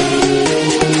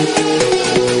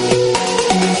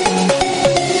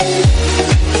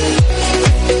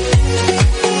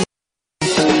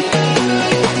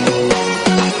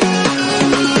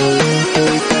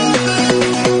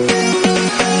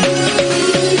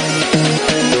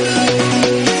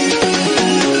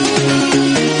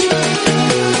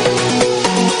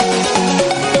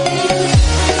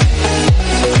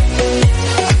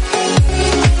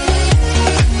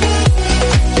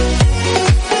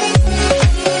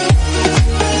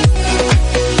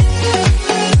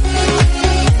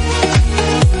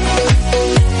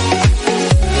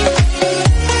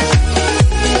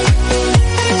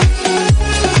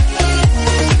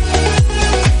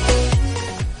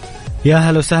 يا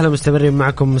هلا وسهلا، مستمرين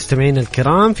معكم مستمعين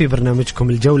الكرام في برنامجكم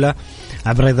الجولة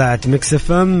عبر إذاعة ميكس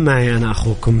اف ام. معي أنا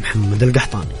أخوكم محمد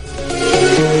القحطاني.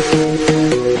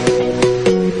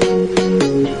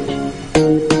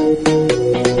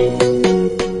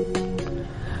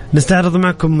 نستعرض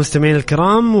معكم مستمعين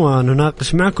الكرام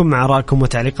ونناقش معكم مع آرائكم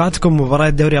وتعليقاتكم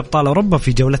مباريات دوري أبطال أوروبا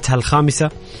في جولتها الخامسة،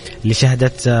 اللي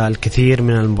شهدت الكثير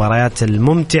من المباريات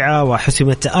الممتعة وحسم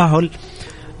التأهل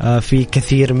في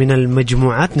كثير من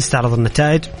المجموعات. نستعرض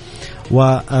النتائج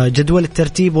وجدول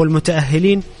الترتيب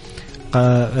والمتأهلين،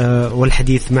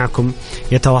 والحديث معكم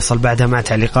يتواصل بعدها مع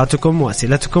تعليقاتكم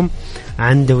وأسئلتكم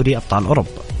عن دوري أبطال أوروبا.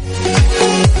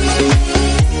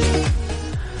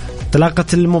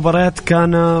 تلاقت المباريات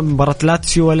كان مباراة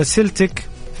لاتسيو والسيلتيك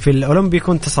في الأولمبيك،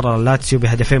 انتصر لاتسيو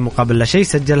بهدفين مقابل لا شيء،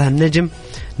 سجلها نجم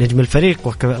الفريق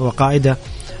وقائده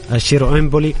شيرو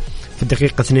إمبولي في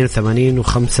الدقيقة 82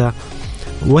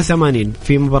 و85.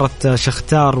 في مباراة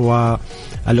شختار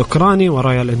والأوكراني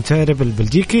ورويال انتيرب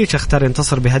البلجيكي، شختار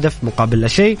ينتصر بهدف مقابل لا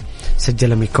شيء،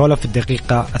 سجل ميكولا في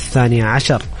الدقيقة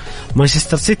 12.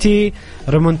 مانشستر سيتي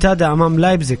ريمونتادا أمام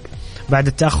لايبزيغ بعد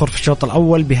التأخر في الشوط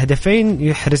الأول بهدفين،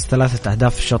 يحرز 3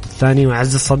 أهداف في الشوط الثاني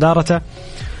ويعزز صدارته،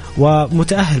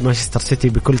 ومتأهل مانشستر سيتي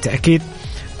بكل تأكيد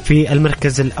في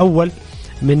المركز الأول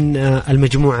من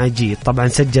المجموعة جي. طبعا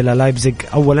سجل لايبزيغ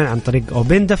أولا عن طريق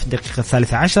أوبندا في الدقيقة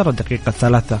 13 والدقيقة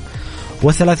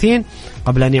 33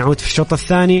 قبل أن يعود في الشوط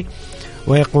الثاني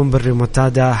ويقوم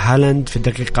بالريمونتادا هالاند في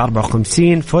الدقيقة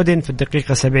 54، فودن في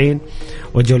الدقيقة 70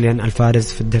 وجوليان الفارز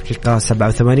في الدقيقة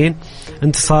 87.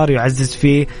 انتصار يعزز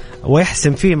فيه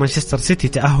ويحسم فيه مانشستر سيتي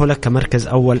تأهله كمركز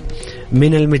أول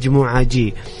من المجموعة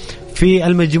جي. في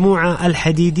المجموعة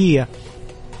الحديدية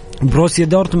بروسيا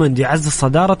دورتموند يعزز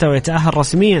صدارته ويتأهل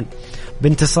رسميا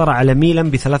بانتصار على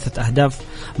ميلان ب3 أهداف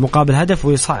مقابل هدف،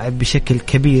 ويصعب بشكل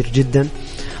كبير جدا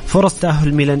فرص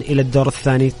تأهل ميلان إلى الدور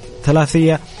الثاني.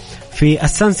 ثلاثية في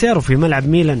السان سيرو في ملعب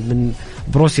ميلان من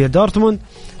بروسيا دورتموند،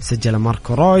 سجل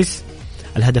ماركو رويس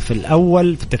الهدف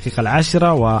الأول في الدقيقة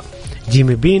 10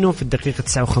 وجيمي بينو في الدقيقة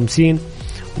 59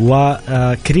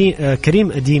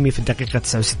 وكريم أديمي في الدقيقة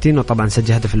 69، وطبعا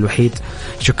سجل هدف الوحيد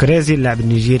شوكريزي اللاعب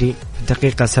النيجيري في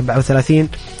الدقيقة 37.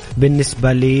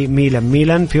 بالنسبة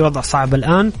لميلان في وضع صعب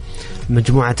الآن،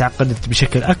 مجموعة تعقدت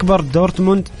بشكل أكبر.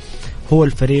 دورتموند هو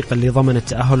الفريق اللي ضمن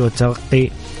التأهل وتوقي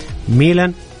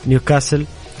ميلان، نيوكاسل،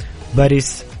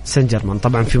 باريس سان جيرمان.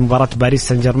 طبعا في مباراة باريس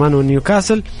سان جيرمان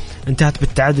ونيوكاسل انتهت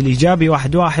بالتعادل إيجابي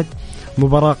 1-1،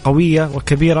 مباراة قوية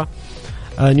وكبيرة.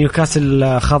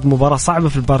 نيوكاسل خاض مباراة صعبة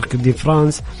في البارك دي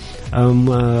فرانس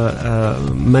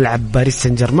ملعب باريس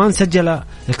سان جيرمان، سجل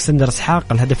الكسندر اسحاق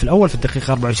الهدف الأول في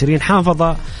الدقيقة 24،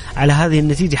 حافظ على هذه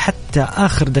النتيجة حتى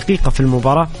آخر دقيقة في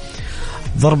المباراة.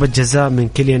 ضربة جزاء من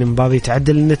كيليان مبابي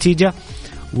تعدل النتيجة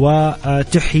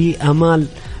وتحيي أمال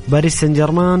باريس سان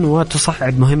جيرمان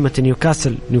وتصعب مهمة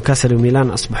نيوكاسل وميلان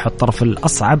أصبحوا الطرف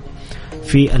الأصعب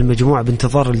في المجموعة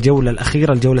بانتظار الجولة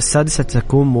الأخيرة. الجولة السادسة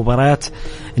تكون مباريات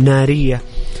نارية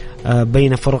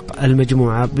بين فرق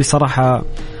المجموعة. بصراحة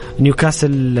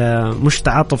نيوكاسل مش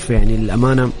تعاطف يعني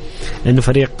الأمانة، لأنه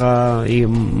فريق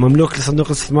مملوك لصندوق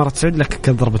الاستثمارات السعودي، لكن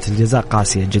كانت ضربة الجزاء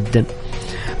قاسية جدا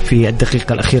في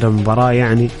الدقيقة الأخيرة من المباراة،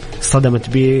 يعني صدمت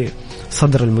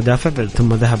بصدر المدافع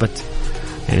ثم ذهبت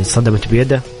يعني صدمت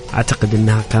بيده. أعتقد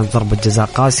أنها كانت ضربة جزاء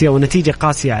قاسية ونتيجة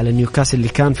قاسية على نيوكاسل اللي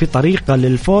كان في طريقة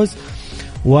للفوز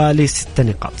ول6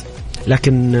 نقاط،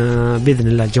 لكن بإذن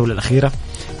الله الجولة الأخيرة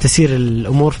تسير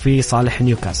الأمور في صالح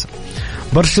نيوكاسل.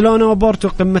 برشلونة وبورتو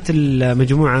قمة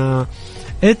المجموعة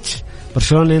اتش.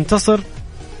 برشلونة ينتصر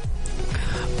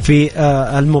في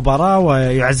المباراة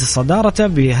ويعزز صدارته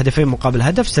بهدفين مقابل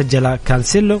هدف. سجل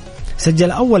كانسيلو،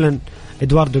 سجل أولا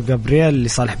إدواردو جابرييل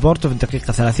لصالح بورتو في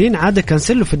الدقيقة 30، عاد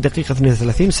كانسيلو في الدقيقة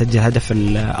 32 سجل هدف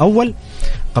الأول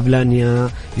قبل أن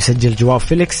يسجل جواو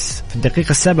فيليكس في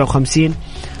الدقيقة 57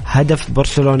 هدف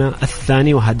برشلونة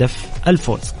الثاني وهدف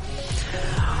الفوز.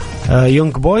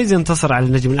 يونغ بويز ينتصر على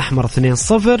النجم الأحمر 2-0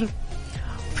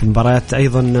 في مباريات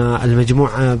أيضا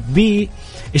المجموعة بي.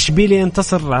 إشبيليا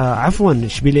ينتصر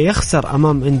إشبيليا يخسر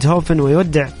أمام إندهوفن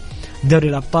ويودع دوري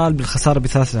الأبطال بالخسارة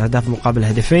ب3 أهداف مقابل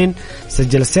هدفين.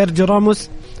 سجل سيرجيو راموس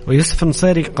ويوسف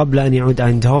النصيري قبل أن يعود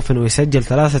أيندهوفن ويسجل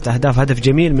 3 أهداف، هدف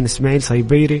جميل من إسماعيل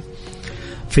صيبيري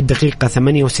في الدقيقة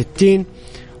 68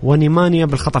 ونيمانيا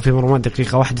بالخطأ في مرمى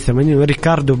الدقيقة 81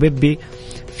 وريكاردو بيبي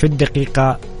في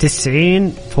الدقيقة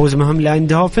 90. فوز مهم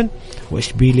لأيندهوفن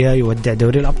وإشبيليا يودع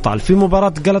دوري الأبطال. في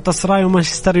مباراة غلطاسراي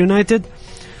ومانشستر يونايتد،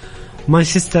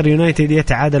 مانشستر يونايتد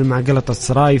يتعادل مع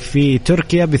غلطاسراي في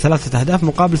تركيا ب3 أهداف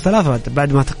مقابل 3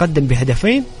 بعد ما تقدم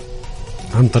بهدفين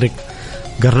عن طريق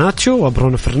غارناتشو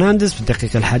وبرونو فرنانديز في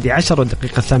الدقيقة 11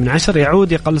 والدقيقة 18.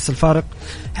 يعود يقلص الفارق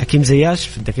حكيم زياش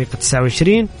في الدقيقة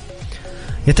 29.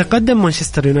 يتقدم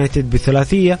مانشستر يونايتد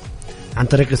بثلاثية عن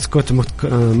طريق سكوت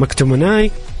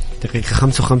مكتوموناي دقيقة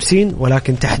 55،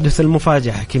 ولكن تحدث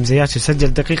المفاجأة، حكيم زياش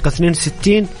يسجل دقيقة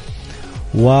 62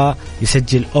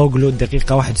 ويسجل أوغلو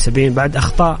الدقيقة 71 بعد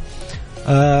أخطاء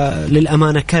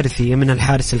للأمانة كارثية من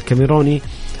الحارس الكاميروني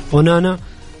أونانا.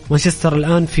 مانشستر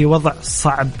الآن في وضع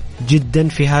صعب جدا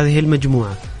في هذه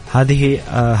المجموعة. هذه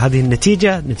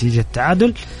النتيجة نتيجة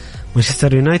تعادل.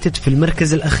 مانشستر يونايتد في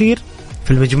المركز الأخير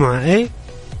في المجموعة A،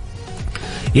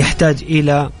 يحتاج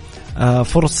إلى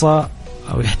فرصة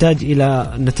أو يحتاج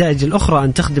إلى النتائج الأخرى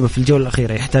أن تخدمه في الجولة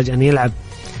الأخيرة. يحتاج أن يلعب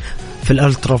في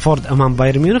الألترافورد أمام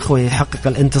بايرن ميونخ ويحقق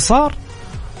الانتصار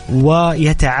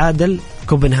ويتعادل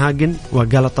كوبنهاجن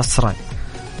وغالاتاسراي.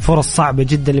 فرص صعبة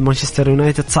جدا لمانشستر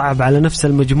يونايتد، صعب على نفس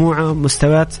المجموعة،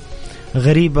 مستويات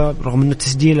غريبة رغم أنه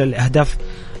تسجيل الأهداف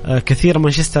كثير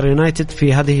مانشستر يونايتد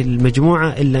في هذه المجموعة،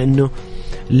 إلا أنه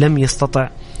لم يستطع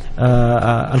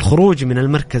الخروج من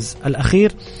المركز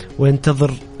الأخير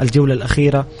وينتظر الجولة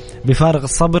الأخيرة بفارغ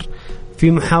الصبر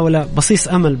في محاولة بصيص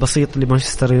أمل بسيط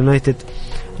لمانشستر يونايتد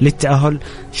للتأهل.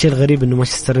 الشيء الغريب أنه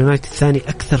مانشستر يونايتد ثاني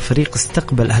أكثر فريق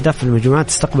استقبل أهداف في المجموعات،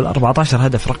 استقبل 14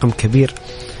 هدف، رقم كبير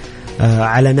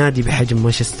على نادي بحجم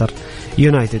مانشستر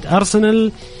يونايتد.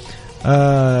 أرسنال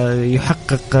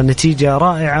يحقق نتيجة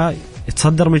رائعة،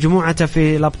 يتصدر مجموعته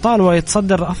في الأبطال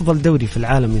ويتصدر أفضل دوري في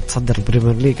العالم، يتصدر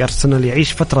البريمير ليج. أرسنال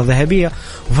يعيش فترة ذهبية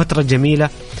وفترة جميلة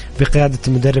بقيادة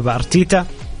المدرب أرتيتا.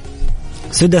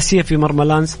 سداسية في مرمى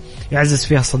لانس يعزز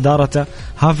فيها صدارته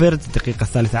هافرد دقيقة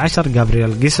 13،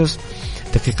 جابرييل جيسوس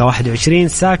دقيقة 21،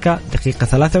 ساكا دقيقة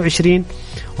 23،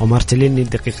 ومارتيليني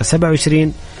الدقيقة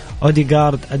 27،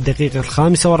 أوديغارد الدقيقة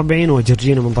 45،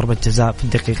 وجورجينو من ضربة جزاء في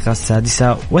الدقيقة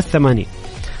 86.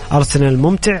 أرسنال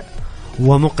ممتع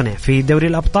ومقنع في دوري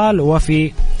الأبطال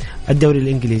وفي الدوري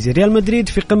الإنجليزي. ريال مدريد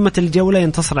في قمة الجولة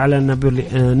ينتصر على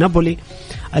نابولي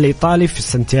الإيطالي في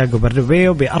سانتياغو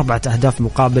برنابيو ب4 أهداف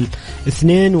مقابل 2،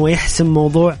 ويحسم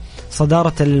موضوع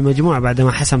صدارة المجموعة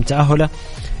بعدما حسم تأهله.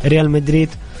 ريال مدريد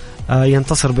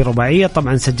ينتصر برباعية،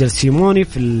 طبعا سجل سيموني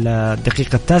في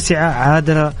الدقيقة 9،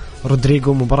 عادل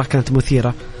رودريغو. مباراة كانت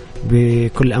مثيرة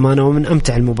بكل أمانة ومن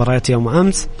أمتع المباريات يوم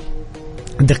أمس.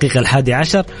 الدقيقة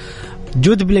 11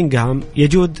 جود بلينغهام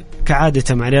يجود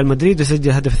كعادة مع ريال مدريد وسجل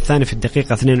الهدف الثاني في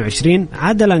الدقيقة 22.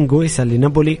 عادل أنغويسا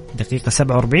لنابولي دقيقة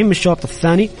 47 من الشوط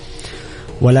الثاني،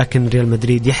 ولكن ريال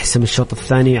مدريد يحسم الشوط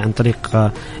الثاني عن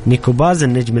طريق نيكو باز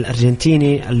النجم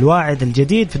الأرجنتيني الواعد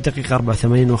الجديد في الدقيقة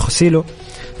 84، وخسيلو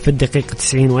في الدقيقة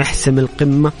 90، ويحسم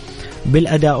القمة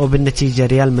بالأداء وبالنتيجة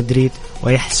ريال مدريد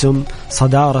ويحسم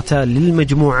صدارته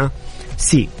للمجموعة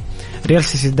سي. ريال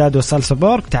سوسيداد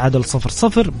وسالزبورغ تعادل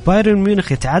 0-0. بايرن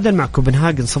ميونخ يتعادل مع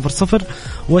كوبنهاجن 0-0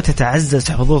 وتتعزز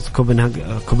حظوظ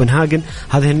كوبنهاجن.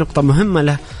 هذه النقطة مهمة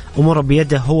له، أمور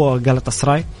بيده هو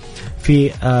وغالاتاسراي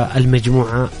في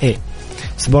المجموعة A.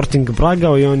 سبورتينغ براغا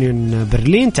ويونيون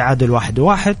برلين تعادل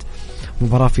 1-1،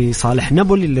 مباراة في صالح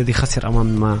نابولي الذي خسر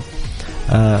أمام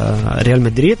ريال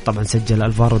مدريد. طبعا سجل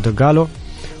ألفارو دوغالو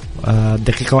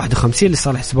الدقيقة 51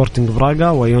 لصالح سبورتينغ براغا،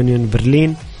 ويونيون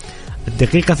برلين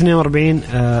الدقيقة 42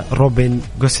 روبن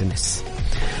غوسينس.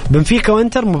 بنفيكا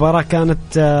وانتر مباراة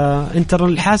كانت انتر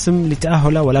الحاسم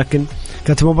لتأهله، ولكن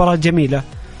كانت مباراة جميلة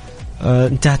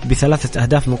انتهت ب3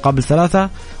 أهداف مقابل 3،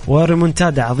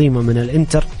 وريمونتادا عظيمة من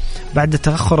الانتر بعد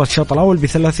تأخر الشوط الأول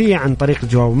بثلاثية عن طريق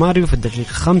جواو ماريو في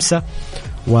الدقيقة 5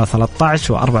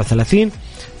 و13 و34،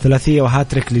 ثلاثية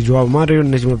وهاتريك لجواو ماريو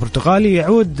النجم البرتغالي.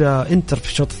 يعود انتر في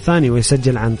الشوط الثاني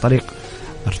ويسجل عن طريق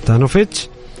أرتانوفيتش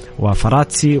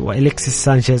وفراتسي وإليكسيس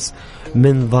سانشيز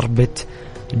من ضربة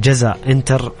جزاء.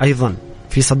 انتر أيضا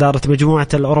في صدارة مجموعة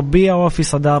الأوروبية وفي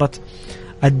صدارة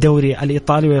الدوري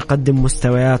الإيطالي، ويقدم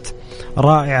مستويات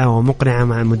رائعة ومقنعة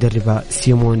مع مدربة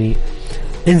سيموني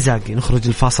إنزاغي. نخرج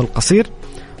الفاصل قصير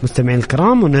مستمعين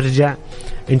الكرام ونرجع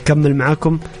نكمل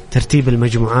معكم ترتيب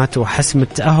المجموعات وحسم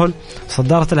التأهل،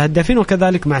 صدارة الهدافين،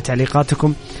 وكذلك مع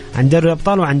تعليقاتكم عن دوري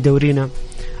الأبطال وعن دورينا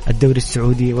الدوري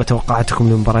السعودي وتوقعاتكم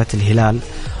لمباريات الهلال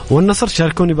والنصر.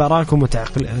 شاركوني بآرائكم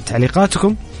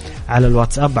وتعليقاتكم على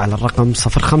الواتساب على الرقم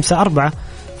 054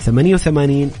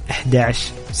 88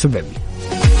 11 700.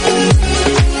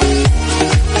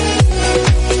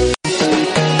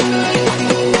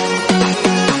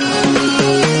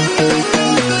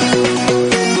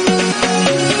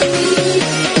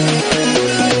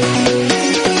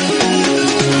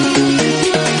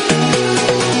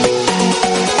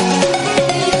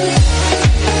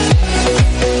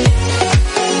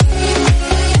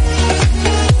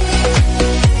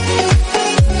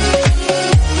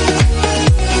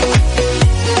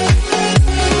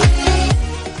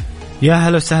 يا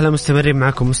هلا وسهلا، مستمرين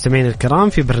معكم مستمعين الكرام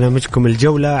في برنامجكم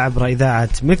الجولة عبر إذاعة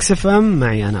ميكس اف ام.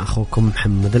 معي أنا أخوكم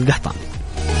محمد القحطان.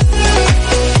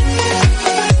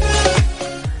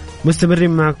 مستمرين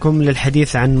معكم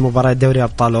للحديث عن مباراة دوري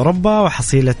أبطال أوروبا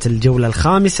وحصيلة الجولة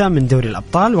الخامسة من دوري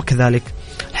الأبطال، وكذلك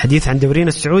الحديث عن دورينا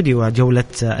السعودي وجولة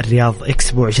الرياض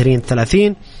إكسبو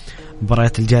 2030،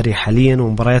 مباريات الجارية حاليا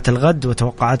ومباريات الغد،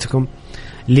 وتوقعاتكم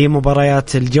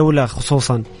لمباريات الجولة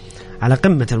خصوصا على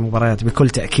قمة المباريات بكل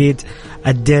تأكيد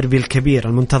الديربي الكبير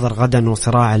المنتظر غدا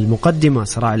وصراع المقدمة،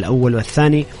 صراع الأول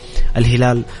والثاني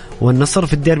الهلال والنصر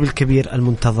في الديربي الكبير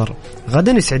المنتظر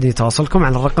غدا. يسعدني تواصلكم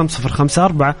على الرقم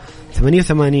 054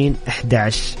 88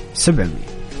 11 700.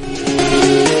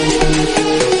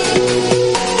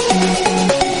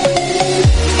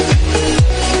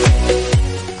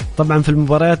 طبعا في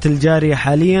المباريات الجارية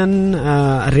حاليا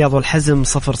الرياض والحزم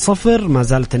 0-0 ما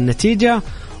زالت النتيجة،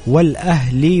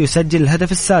 والأهلي يسجل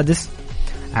الهدف السادس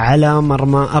على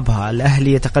مرمى أبها.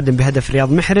 الأهلي يتقدم بهدف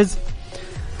رياض محرز،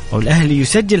 أو الأهلي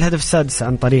يسجل الهدف السادس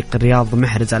عن طريق رياض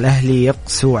محرز. الأهلي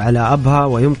يقسو على أبها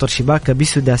ويمطر شباكه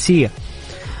بسداسية،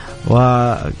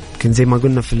 وكن زي ما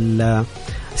قلنا في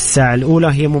الساعة الأولى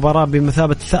هي مباراة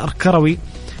بمثابة ثأر كروي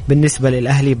بالنسبة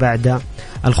للأهلي بعد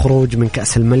الخروج من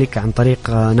كأس الملك عن طريق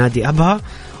نادي أبها،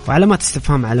 وعلامات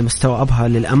استفهام على مستوى أبها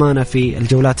للأمانة في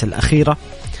الجولات الأخيرة.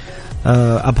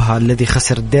 أبها الذي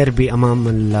خسر الديربي أمام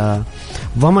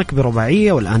الضمك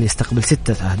برباعية، والآن يستقبل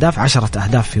 6 أهداف، 10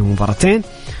 أهداف في مباراتين،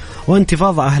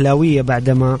 وانتفاضة أهلاوية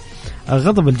بعدما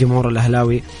غضب الجمهور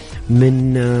الأهلاوي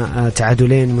من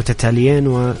تعادلين متتاليين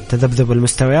وتذبذب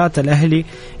المستويات. الأهلي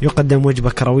يقدم وجبة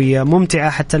كروية ممتعة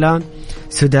حتى الآن،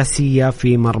 سداسية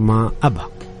في مرمى أبها.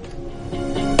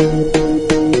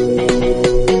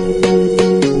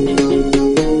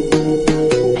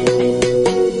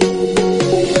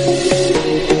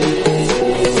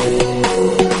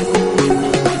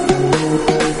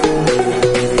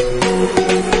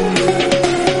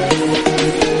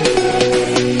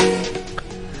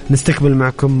 نستكمل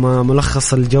معكم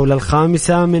ملخص الجولة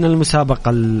الخامسة من المسابقة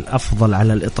الأفضل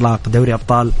على الإطلاق، دوري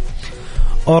أبطال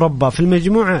أوروبا. في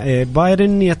المجموعة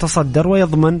بايرن يتصدر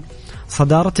ويضمن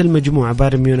صدارة المجموعة،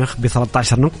 بايرن ميونخ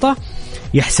ب13 نقطة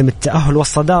يحسم التأهل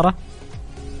والصدارة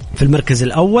في المركز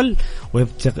الأول،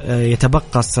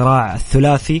 ويتبقى الصراع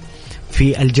الثلاثي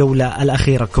في الجولة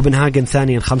الأخيرة. كوبنهاغن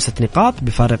ثانيا 5 نقاط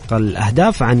بفارق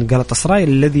الأهداف عن غالاتاسراي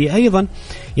الذي أيضا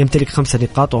يمتلك 5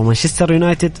 نقاط، ومانشستر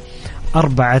يونايتد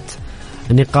 4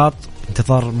 نقاط.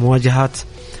 انتظار مواجهات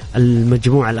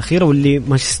المجموعة الأخيرة، واللي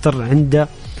مانشستر عنده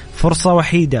فرصة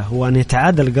وحيدة هو أن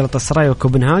يتعادل غالاتاسراي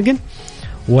وكوبنهاغن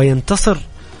وينتصر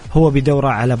هو بدورة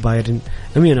على بايرن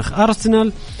ميونخ.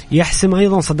 أرسنال يحسم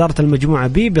أيضا صدارة المجموعة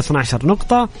ب 12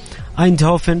 نقطة،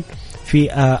 أيندهوفن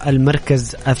في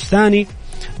المركز الثاني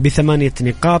ب8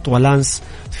 نقاط، ولانس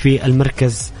في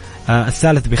المركز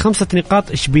الثالث ب5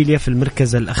 نقاط. إشبيليا في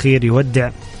المركز الأخير يودع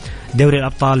دوري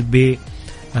الأبطال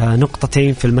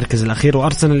بنقطتين في المركز الأخير،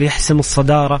 وأرسنال يحسم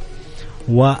الصدارة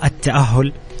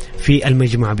والتأهل في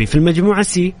المجموعة بي. في المجموعة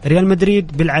سي ريال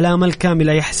مدريد بالعلامة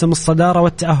الكاملة يحسم الصدارة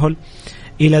والتأهل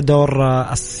إلى دور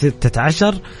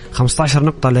 16، 15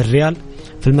 نقطة للريال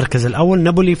في المركز الأول،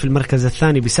 نابولي في المركز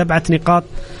الثاني ب7 نقاط،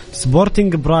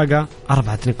 سبورتينغ براغا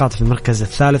 4 نقاط في المركز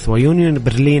الثالث، ويونيون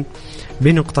برلين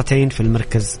بنقطتين في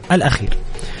المركز الأخير.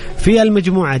 في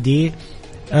المجموعة دي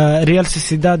ريال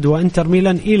سوسيداد وإنتر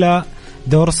ميلان إلى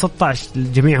دور 16،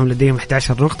 جميعهم لديهم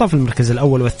 11 نقطة في المركز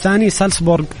الأول والثاني.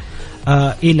 سالسبورغ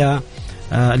إلى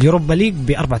اليوروبا ليج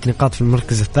ب4 نقاط في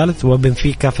المركز الثالث،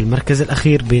 وبنفيكا في المركز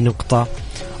الأخير بنقطة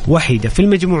وحيدة. في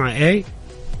المجموعة A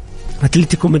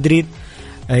أتلتيكو مدريد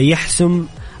يحسم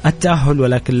التأهل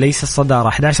ولكن ليس الصدارة،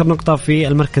 11 نقطة في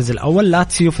المركز الأول.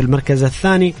 لاتسيو في المركز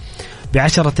الثاني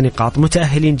ب10 نقاط،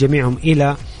 متأهلين جميعهم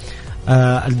إلى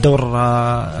الدور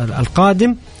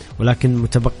القادم، ولكن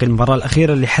متبقي المباراة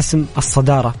الأخيرة لحسم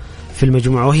الصدارة في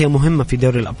المجموعة، وهي مهمة في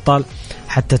دوري الأبطال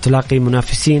حتى تلاقي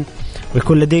منافسين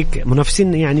ويكون لديك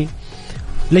منافسين. يعني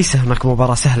ليس هناك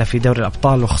مباراة سهلة في دوري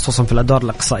الأبطال وخصوصا في الأدوار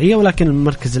الإقصائية، ولكن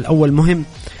المركز الأول مهم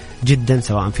جدا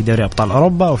سواء في دوري أبطال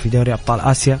أوروبا أو في دوري أبطال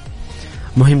آسيا،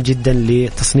 مهم جدا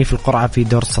لتصنيف القرعة في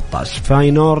دور 16.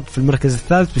 فاينورد في المركز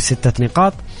الثالث ب6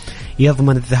 نقاط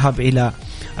يضمن الذهاب إلى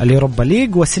اليوروبا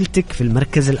ليج، وسلتك في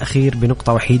المركز الأخير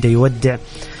بنقطة وحيدة يودع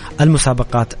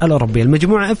المسابقات الأوروبية.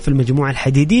 المجموعة F المجموعة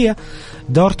الحديدية،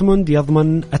 دورتموند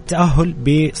يضمن التأهل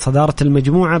بصدارة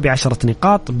المجموعة ب10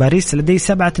 نقاط، باريس لديه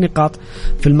 7 نقاط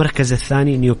في المركز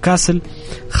الثاني، نيوكاسل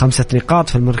 5 نقاط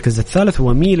في المركز الثالث،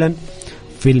 وميلان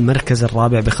في المركز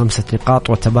الرابع ب5 نقاط.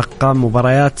 وتبقى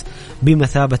مباريات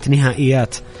بمثابة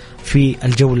نهائيات في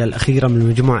الجولة الأخيرة من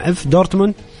المجموعة F.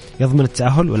 دورتموند يضمن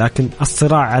التأهل، ولكن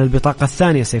الصراع على البطاقة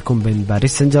الثانية سيكون بين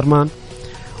باريس سان جيرمان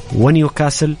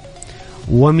ونيوكاسل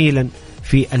وميلان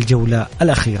في الجولة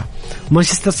الأخيرة.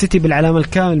 مانشستر سيتي بالعلامة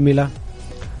الكاملة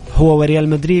هو وريال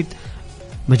مدريد.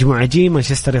 مجموعة جي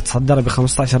مانشستر يتصدر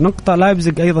ب15 نقطة،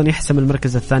 لايبزيغ أيضا يحسم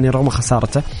المركز الثاني رغم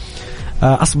خسارته،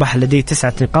 أصبح لديه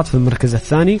 9 نقاط في المركز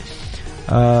الثاني،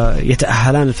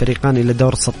 يتأهلان الفريقان إلى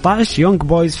دور 16. يونغ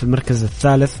بويز في المركز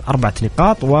الثالث 4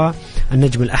 نقاط،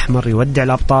 والنجم الأحمر يودع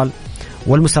الأبطال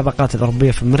والمسابقات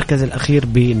الأوروبية في المركز الأخير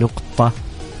بنقطة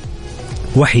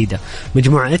وحيدة.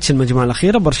 مجموعة اتش المجموعة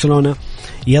الأخيرة، برشلونة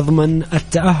يضمن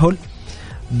التأهل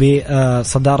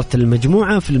بصدارة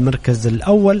المجموعة في المركز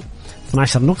الأول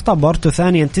 12 نقطة، بورتو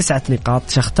ثانيا 9 نقاط،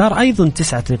 شختار أيضا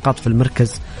 9 نقاط في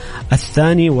المركز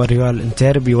الثاني، وريال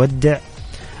انتر بيودع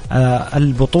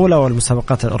البطولة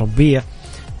والمسابقات الأوروبية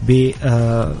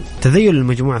بتذيل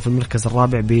المجموعة في المركز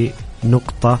الرابع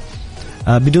بنقطة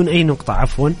بدون أي نقطة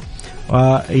عفوا.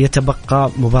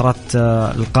 ويتبقى مباراة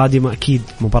القادمة أكيد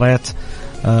مباريات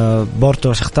بورتو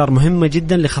وشختار مهمة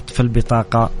جدا لخطف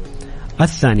البطاقة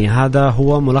الثانية. هذا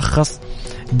هو ملخص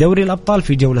دوري الأبطال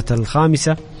في جولة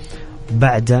الخامسة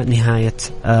بعد نهاية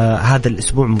هذا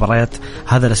الأسبوع، مباريات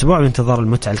هذا الأسبوع بانتظار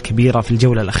المتعة الكبيرة في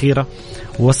الجولة الأخيرة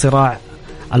وصراع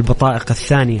البطائق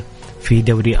الثانية في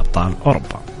دوري أبطال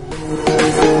أوروبا.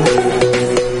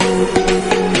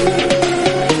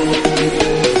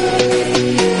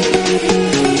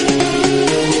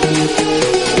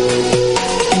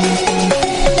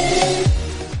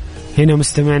 هنا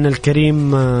مستمعنا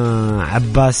الكريم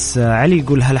عباس علي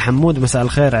يقول هلا حمود، مساء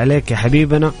الخير عليك يا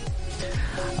حبيبنا.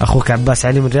 أخوك عباس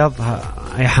علي من الرياض.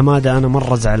 يا حمادة أنا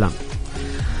مرة زعلان،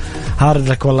 هارد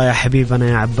لك والله يا حبيبنا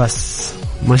يا عباس.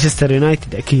 مانشستر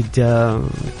يونايتد أكيد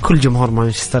كل جمهور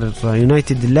مانشستر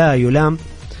يونايتد لا يلام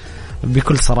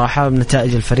بكل صراحة.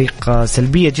 نتائج الفريق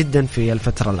سلبية جدا في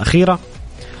الفترة الأخيرة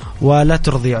ولا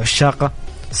ترضي عشاقه،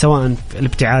 سواء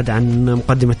الابتعاد عن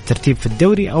مقدمة الترتيب في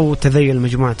الدوري أو تذيل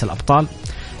مجموعة الأبطال.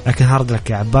 لكن هارد لك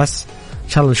يا عباس، إن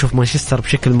شاء الله نشوف مانشستر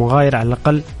بشكل مغاير على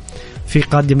الأقل في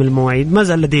قادم المواعيد. ما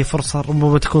زال لديه فرصة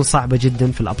ربما تكون صعبة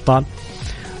جدا في الأبطال،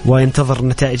 وينتظر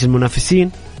نتائج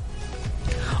المنافسين،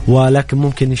 ولكن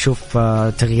ممكن نشوف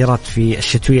تغييرات في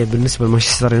الشتوية بالنسبة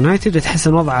لمانشستر يونايتد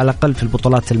يتحسن وضعه على الأقل في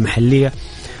البطولات المحلية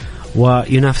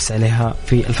وينافس عليها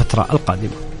في الفترة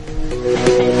القادمة.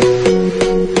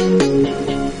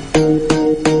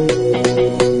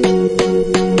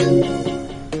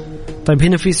 طيب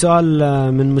هنا في سؤال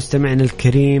من مستمعنا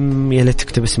الكريم، يا ليت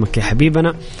تكتب اسمك يا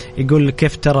حبيبنا. يقول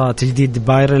كيف ترى تجديد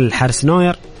بايرن للحارس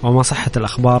نوير، وما صحة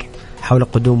الأخبار حول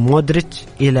قدوم مودريتش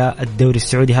إلى الدوري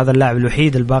السعودي؟ هذا اللاعب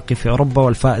الوحيد الباقي في أوروبا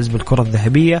والفائز بالكرة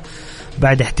الذهبية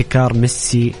بعد احتكار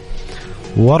ميسي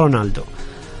ورونالدو.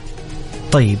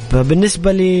 طيب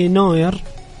بالنسبة لنوير،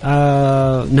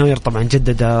 نوير طبعا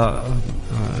جدد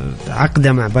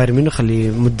عقده مع بايرن ميونخ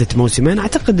لمدة موسمين.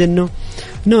 أعتقد أنه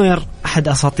نوير أحد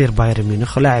أساطير بايرن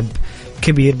ميونخ، لاعب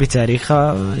كبير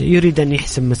بتاريخه يريد أن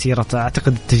يحسم مسيرته.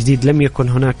 أعتقد التجديد لم يكن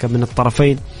هناك من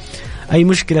الطرفين أي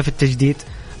مشكلة في التجديد.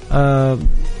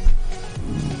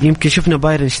 يمكن شفنا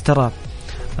بايرن اشترى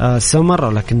سومر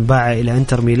لكن باع إلى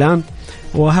انتر ميلان،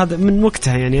 وهذا من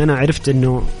وقتها يعني أنا عرفت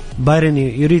أنه بايرن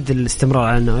يريد الاستمرار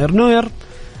على نوير. نوير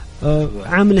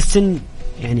عامل السن،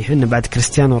 يعني حنا بعد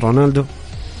كريستيانو رونالدو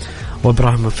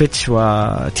وابراهيموفيتش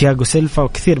وتياغو سيلفا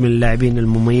وكثير من اللاعبين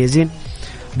المميزين.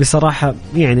 بصراحة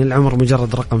يعني العمر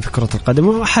مجرد رقم في كرة القدم،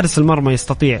 وحارس المرمى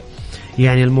يستطيع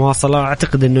يعني المواصلة.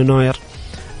 أعتقد أنه نوير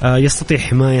يستطيع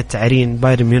حماية عرين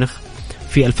بايرن ميونخ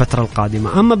في الفترة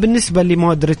القادمة. أما بالنسبة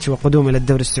لمودريتش وقدومه إلى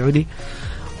الدوري السعودي،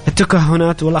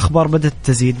 التكهنات والأخبار بدأت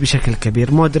تزيد بشكل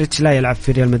كبير. مودريتش لا يلعب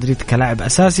في ريال مدريد كلاعب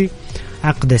أساسي،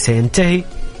 عقده سينتهي.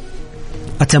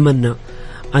 أتمنى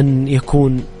أن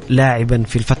يكون لاعبا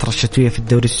في الفترة الشتوية في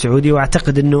الدوري السعودي،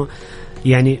 وأعتقد أنه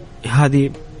يعني هذه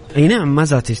أي نعم ما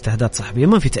زالت اجتهادات صحفية،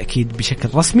 ما في تأكيد بشكل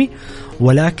رسمي،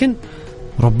 ولكن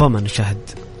ربما نشاهد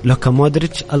لوكا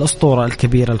مودريتش الأسطورة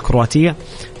الكبيرة الكرواتية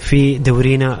في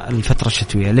دورينا الفترة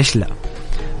الشتوية. ليش لا؟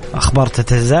 أخبار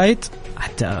تتزايد،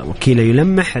 حتى وكيله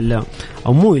يلمح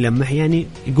أو مو يلمح، يعني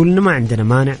يقول إنه ما عندنا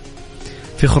مانع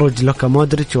في خروج لوكا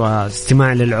مودريتش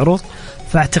واستماع للعروض.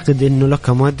 فأعتقد إنه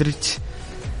لوكا مودريتش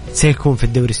سيكون في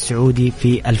الدوري السعودي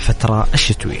في الفترة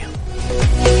الشتوية.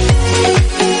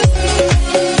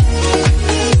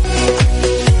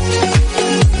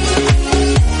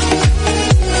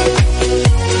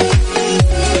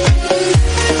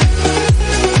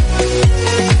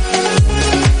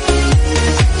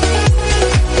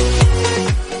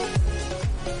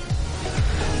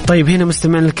 طيب هنا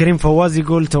مستمعنا الكريم فواز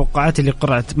يقول توقعاتي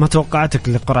لقرعة، ما توقعاتك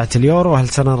لقرعة اليورو؟ هل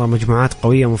سنرى مجموعات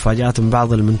قوية ومفاجآت من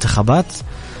بعض المنتخبات؟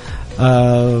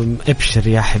 ابشر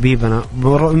يا حبيبنا،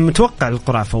 متوقع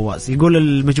القرعة. فواز يقول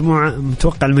المجموعة،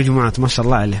 متوقع المجموعات ما شاء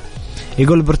الله عليه.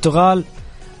 يقول البرتغال،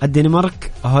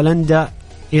 الدنمارك، هولندا،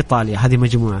 إيطاليا. هذه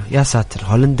مجموعة، يا ساتر،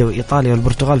 هولندا وإيطاليا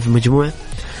والبرتغال في مجموعة.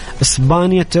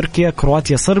 إسبانيا، تركيا،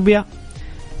 كرواتيا، صربيا،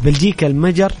 بلجيكا،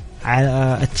 المجر،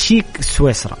 التشيك،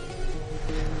 سويسرا.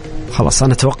 خلاص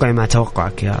أنا توقعي مع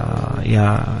توقعك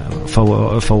يا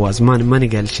فواز، ماني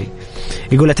قال شيء.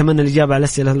 يقول أتمنى الإجابة على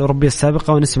الأسئلة الأوروبية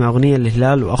السابقة، ونسمع أغنية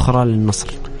للهلال وأخرى للنصر.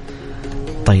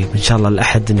 طيب إن شاء الله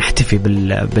الأحد نحتفي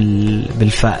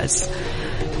بالفائز.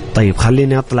 طيب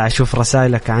خليني أطلع أشوف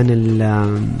رسائلك عن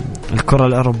الكرة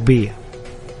الأوروبية.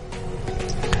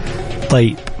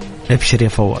 طيب ابشر يا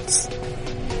فواز.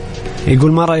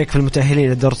 يقول ما رأيك في المتأهلين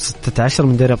إلى دور 16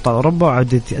 من دوري أبطال أوروبا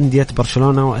وعودة أندية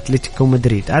برشلونة وأتلتيكو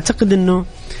مدريد؟ أعتقد أنه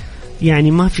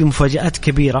يعني ما في مفاجآت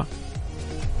كبيرة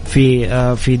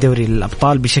في دوري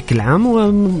الأبطال بشكل عام،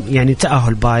 ويعني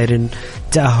تأهل بايرن،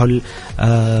 تأهل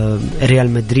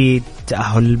ريال مدريد،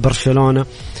 تأهل برشلونة،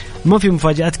 ما في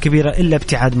مفاجآت كبيرة إلا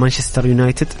ابتعاد مانشستر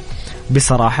يونايتد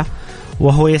بصراحة.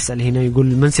 وهو يسأل هنا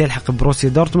يقول من سيلحق بروسيا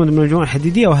دورتموند من المجموعة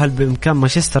الحديدية، وهل بإمكان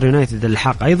مانشستر يونايتد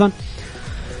اللحاق أيضا؟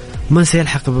 من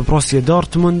سيلحق ببروسيا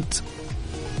دورتموند؟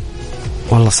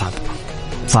 والله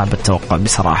صعب التوقع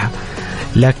بصراحة،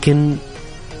 لكن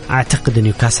أعتقد أن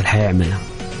نيوكاسل حيعملها.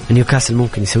 نيوكاسل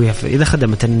ممكن يسويها إذا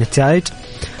خدمت النتائج.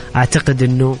 أعتقد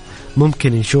أنه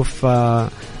ممكن نشوف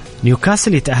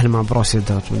نيوكاسل يتأهل مع بروسيا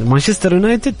دورتموند. مانشستر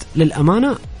يونايتد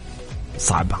للأمانة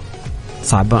صعبة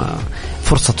صعبة،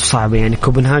 فرصته صعبة. يعني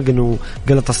كوبنهاغن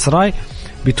وجلطة السراي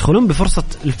بيدخلون بفرصة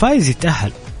الفايز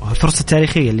يتأهل، فرصة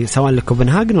تاريخية اللي سواء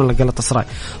لكوبنهاغن ولا جلطة السراي،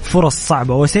 فرص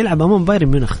صعبة. وسيلعب أمام بايرن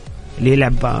ميونخ اللي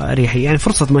يلعب ريحي، يعني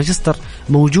فرصة مانشستر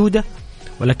موجودة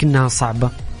ولكنها صعبة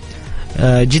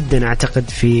جدا أعتقد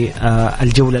في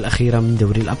الجولة الأخيرة من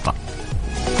دوري الأبطال.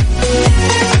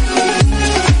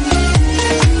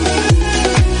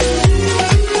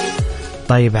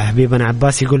 طيب حبيبنا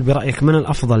عباس يقول برأيك من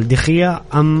الأفضل ديخيا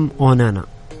أم أونانا؟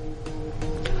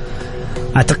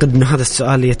 أعتقد أن هذا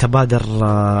السؤال يتبادر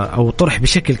أو طرح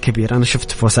بشكل كبير. أنا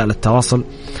شفت في وسائل التواصل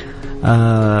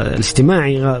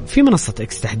الاجتماعي في منصة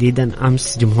إكس تحديدا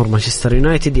أمس جمهور مانشستر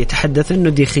يونايتد يتحدث أنه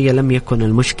ديخيا لم يكن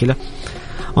المشكلة،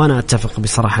 وأنا أتفق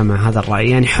بصراحة مع هذا الرأي.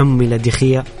 يعني حمل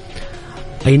ديخيا،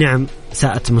 أي نعم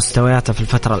ساءت مستوياته في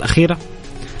الفترة الأخيرة،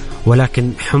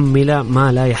 ولكن حمل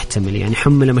ما لا يحتمل. يعني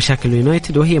حمل مشاكل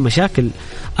يونايتد وهي مشاكل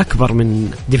أكبر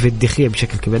من ديفيد ديخيا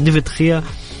بشكل كبير. ديفيد ديخيا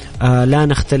لا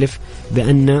نختلف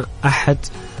بأن أحد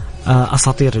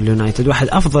أساطير اليونايتد، واحد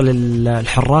أفضل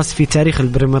الحراس في تاريخ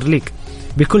البريمير ليج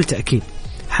بكل تأكيد،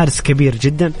 حارس كبير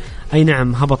جدا. أي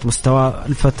نعم هبط مستوى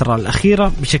الفترة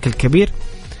الأخيرة بشكل كبير،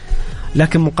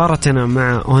 لكن مقارنة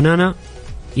مع أونانا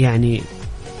يعني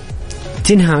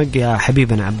تنهاج يا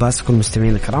حبيبنا عباس كل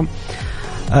مستمعين الكرام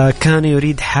كان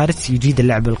يريد حارس يجيد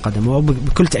اللعب بالقدم،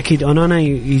 وبكل تأكيد أونانا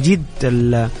يجيد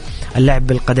اللعب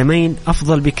بالقدمين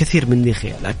أفضل بكثير من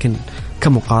ديخيا. لكن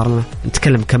كمقارنة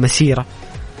نتكلم كمسيرة،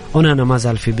 أونانا ما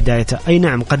زال في بدايته. أي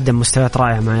نعم قدم مستويات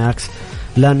رائعة مع ياكس،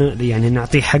 لا يعني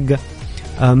نعطيه حقه.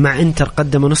 مع إنتر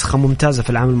قدم نسخة ممتازة في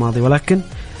العام الماضي، ولكن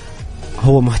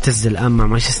هو مهتز الآن مع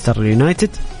مانشستر يونايتد،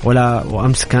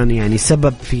 وأمس كان يعني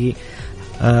سبب في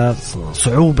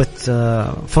صعوبة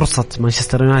فرصة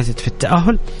مانشستر يونايتد في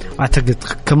التأهل. أعتقد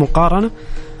كمقارنة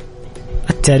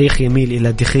التاريخ يميل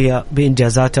إلى ديخيا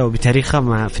بإنجازاته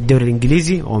وبتاريخه في الدوري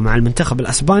الإنجليزي ومع المنتخب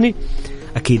الأسباني.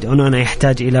 أكيد أنه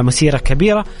يحتاج إلى مسيرة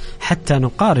كبيرة حتى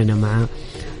نقارن مع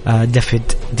ديفيد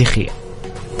ديخيا.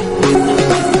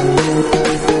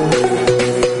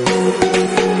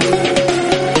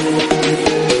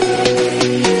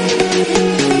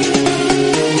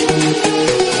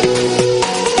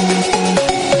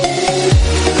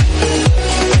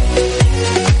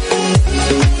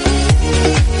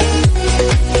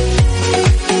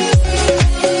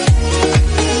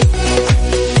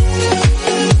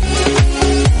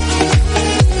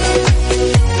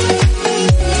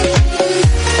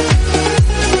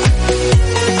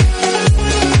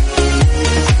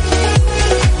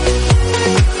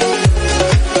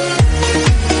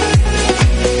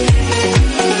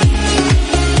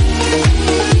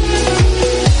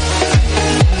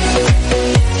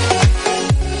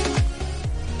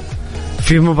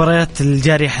 في مباريات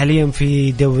الجارية حاليا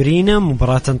في دورينا،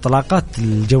 مباراة انطلاقات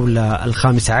الجولة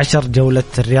 15 جولة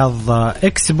الرياض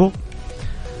إكسبو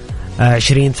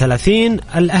 2030.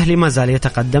 الأهلي ما زال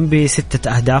يتقدم ب6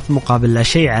 أهداف مقابل لا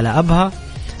شيء على أبها،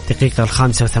 دقيقة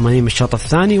 85 من الشوط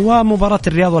الثاني. ومباراة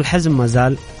الرياض والحزم ما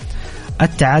زال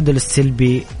التعادل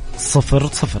السلبي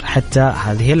 0-0 حتى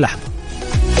هذه اللحظة.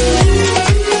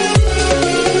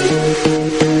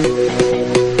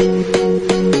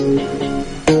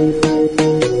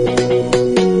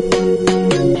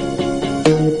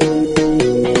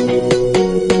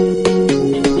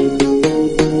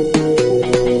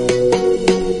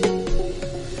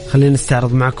 خلينا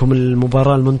نستعرض معكم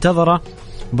المباراة المنتظرة،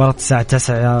 مباراة الساعة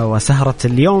 9 وسهرة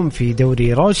اليوم في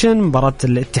دوري روشن، مباراة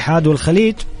الاتحاد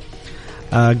والخليج.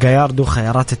 جاياردو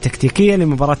خيارات التكتيكية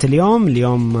لمباراة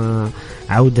اليوم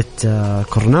عودة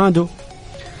كورنادو.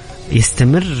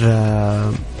 يستمر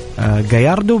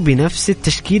جاياردو بنفس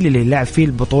التشكيل اللي لعب فيه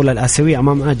البطولة الآسيوية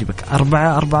أمام آجبك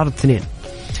 4-4-2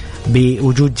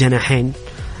 بوجود جناحين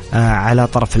على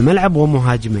طرف الملعب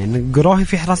ومهاجمين، قروهي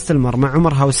في حراسة المرمى،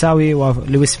 عمر هوساوي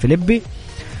ولويس فيليبي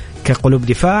كقلوب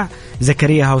دفاع،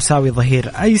 زكريا هوساوي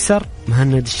ظهير أيسر،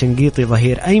 مهند الشنقيطي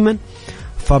ظهير أيمن،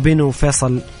 فابينو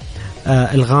وفيصل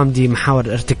الغامدي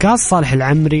محاور ارتكاز، صالح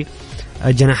العمري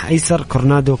جناح أيسر،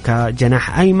 كورنادو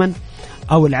كجناح أيمن،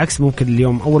 أو العكس ممكن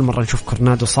اليوم أول مرة نشوف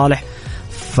كورنادو صالح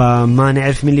فما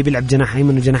نعرف من اللي بيلعب جناح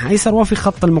أيمن وجناح أيسر. وفي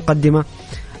خط المقدمة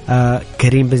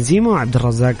كريم بنزيما وعبد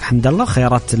الرزاق حمد الله.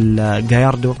 خيارات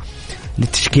الجاياردو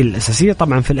للتشكيل الأساسية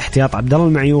طبعا في الاحتياط عبد الله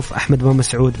المعيوف، أحمد بن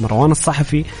مسعود، مروان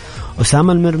الصحفي،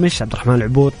 أسامة المرمش، عبد الرحمن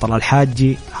العبود، طلال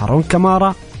الحاجي، هارون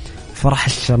كمارا، فرح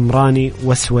الشمراني،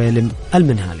 وسويلم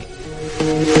المنهالي.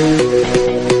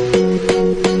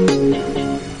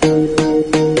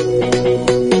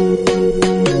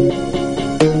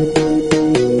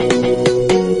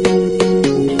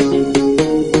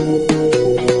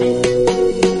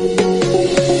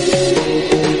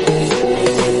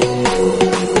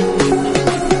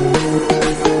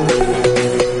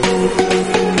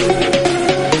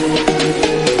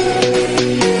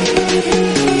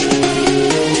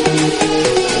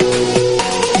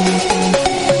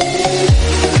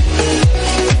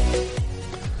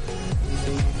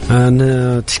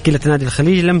 تشكيلة نادي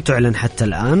الخليج لم تعلن حتى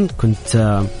الآن،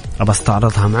 كنت أبى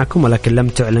استعرضها معكم ولكن لم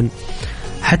تعلن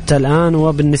حتى الآن.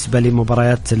 وبالنسبة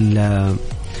لمباريات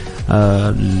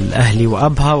الأهلي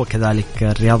وأبها وكذلك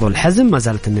الرياض والحزم ما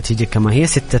زالت النتيجة كما هي،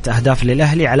 6 أهداف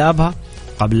للأهلي على أبها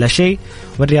قبل لا شيء،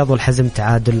 والرياض والحزم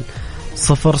تعادل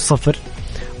 0-0.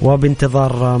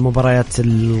 وبانتظار مباريات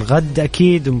الغد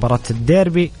أكيد مباراة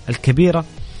الديربي الكبيرة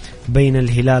بين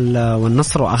الهلال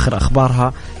والنصر، وآخر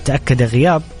أخبارها تأكد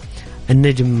غياب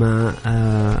النجم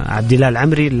عبد الله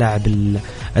العمري اللاعب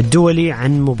الدولي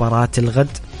عن مباراة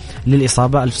الغد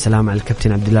للإصابة. ألف سلامة على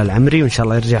الكابتن عبد الله العمري، وإن شاء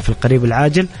الله يرجع في القريب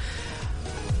العاجل.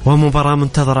 ومباراة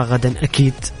منتظرة غدا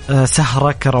أكيد،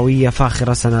 سهرة كروية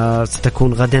فاخرة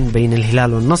ستكون غدا بين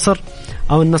الهلال والنصر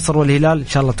أو النصر والهلال. إن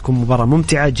شاء الله تكون مباراة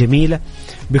ممتعة جميلة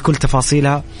بكل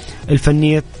تفاصيلها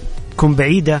الفنية، تكون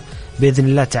بعيدة بإذن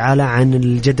الله تعالى عن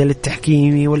الجدل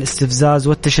التحكيمي والاستفزاز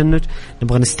والتشنج.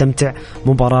 نبغى نستمتع،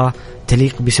 مباراة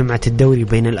تليق بسمعة الدوري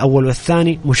بين الأول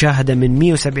والثاني، مشاهدة من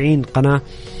 170 قناة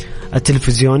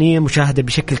التلفزيونية، مشاهدة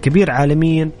بشكل كبير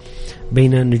عالميا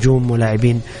بين نجوم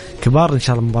ولاعبين كبار. إن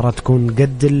شاء الله المباراة تكون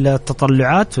قد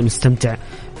التطلعات ونستمتع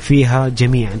فيها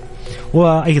جميعا.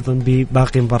 وأيضا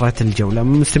بباقي مباريات الجولة.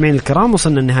 مستمعين الكرام،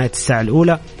 وصلنا لنهاية الساعة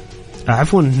الأولى،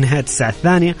 عفوا نهاية الساعة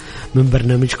الثانية من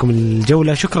برنامجكم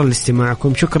الجولة. شكرا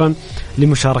لاستماعكم، شكرا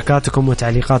لمشاركاتكم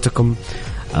وتعليقاتكم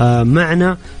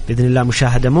معنا. بإذن الله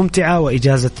مشاهدة ممتعة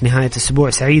وإجازة نهاية أسبوع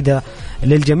سعيدة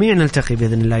للجميع. نلتقي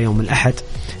بإذن الله يوم الأحد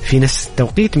في نفس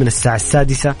التوقيت من الساعة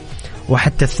 6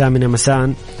 وحتى 8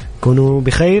 مساء. كونوا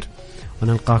بخير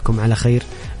ونلقاكم على خير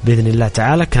بإذن الله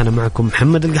تعالى. كان معكم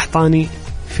محمد القحطاني،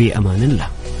 في أمان الله.